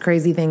those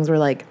crazy things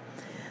where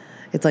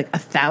it's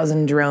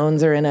 1,000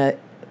 drones are in it's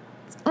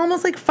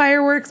almost like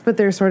fireworks, but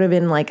they're sort of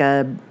in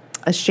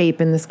a shape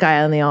in the sky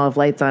and they all have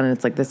lights on and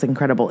it's like this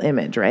incredible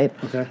image, right?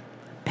 Okay.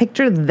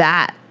 Picture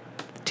that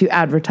to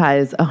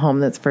advertise a home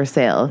that's for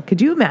sale.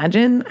 Could you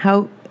imagine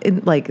how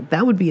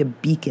that would be a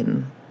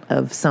beacon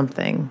of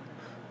something?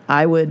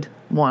 I would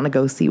want to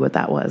go see what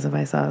that was if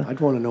I saw. I'd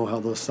want to know how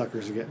those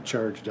suckers are getting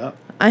charged up.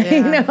 I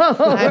know. I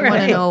want to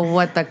right? know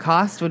what the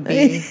cost would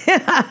be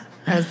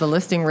as the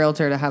listing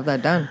realtor to have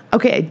that done.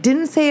 Okay, I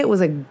didn't say it was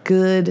a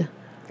good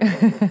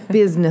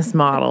business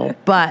model,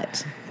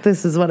 but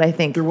this is what I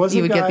think. There was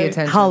You a would guy, get the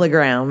attention.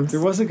 Holograms. There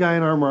was a guy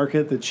in our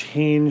market that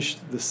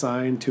changed the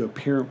sign to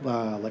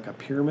like a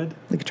pyramid,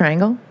 Like a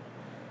triangle?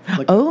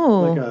 like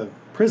Oh. a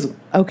prism.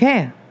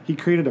 Okay. He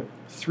created a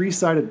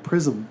 3-sided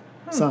prism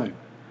sign.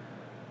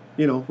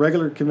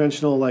 Regular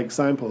conventional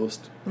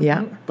signpost,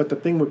 Yeah. but the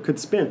thing could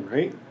spin,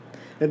 right?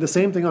 It had the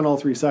same thing on all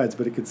 3 sides,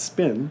 but it could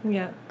spin.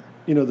 Yeah.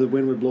 The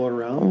wind would blow it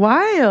around.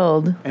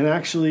 Wild. And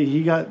actually,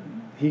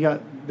 they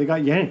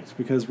got yanked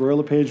because Royal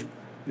LePage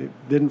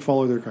didn't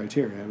follow their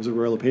criteria. It was a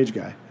Royal LePage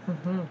guy.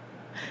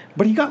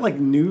 But he got like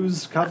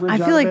news coverage. I out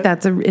feel of like it.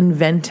 that's an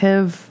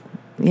inventive,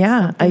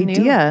 Something new.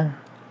 idea.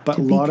 But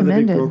a to be lot of the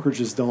big commended.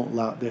 brokerages don't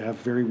allow. They have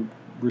very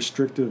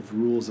restrictive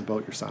rules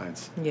about your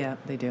signs. Yeah,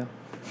 they do.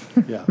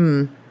 Yeah.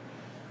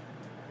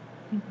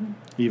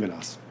 Even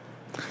us.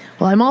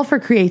 Well, I'm all for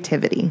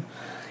creativity.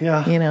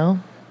 Yeah. You know,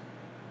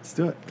 Let's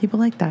do it. people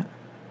like that.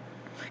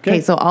 Okay,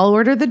 so I'll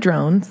order the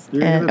drones.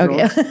 You're gonna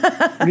get the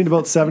drones. We need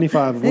about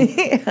 75 of them.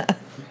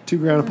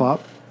 $2,000 a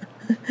pop.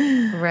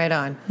 Right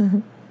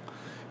on.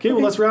 Okay,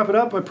 well, let's wrap it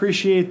up. I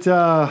appreciate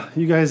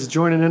you guys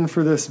joining in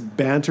for this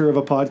banter of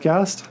a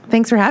podcast.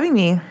 Thanks for having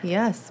me.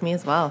 Yes, me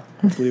as well.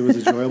 Hopefully it was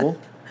enjoyable.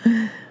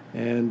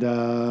 And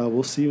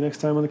we'll see you next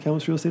time on the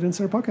Kamloops Real Estate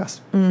Insider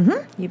podcast.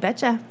 You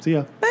betcha. See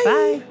ya.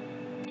 Bye.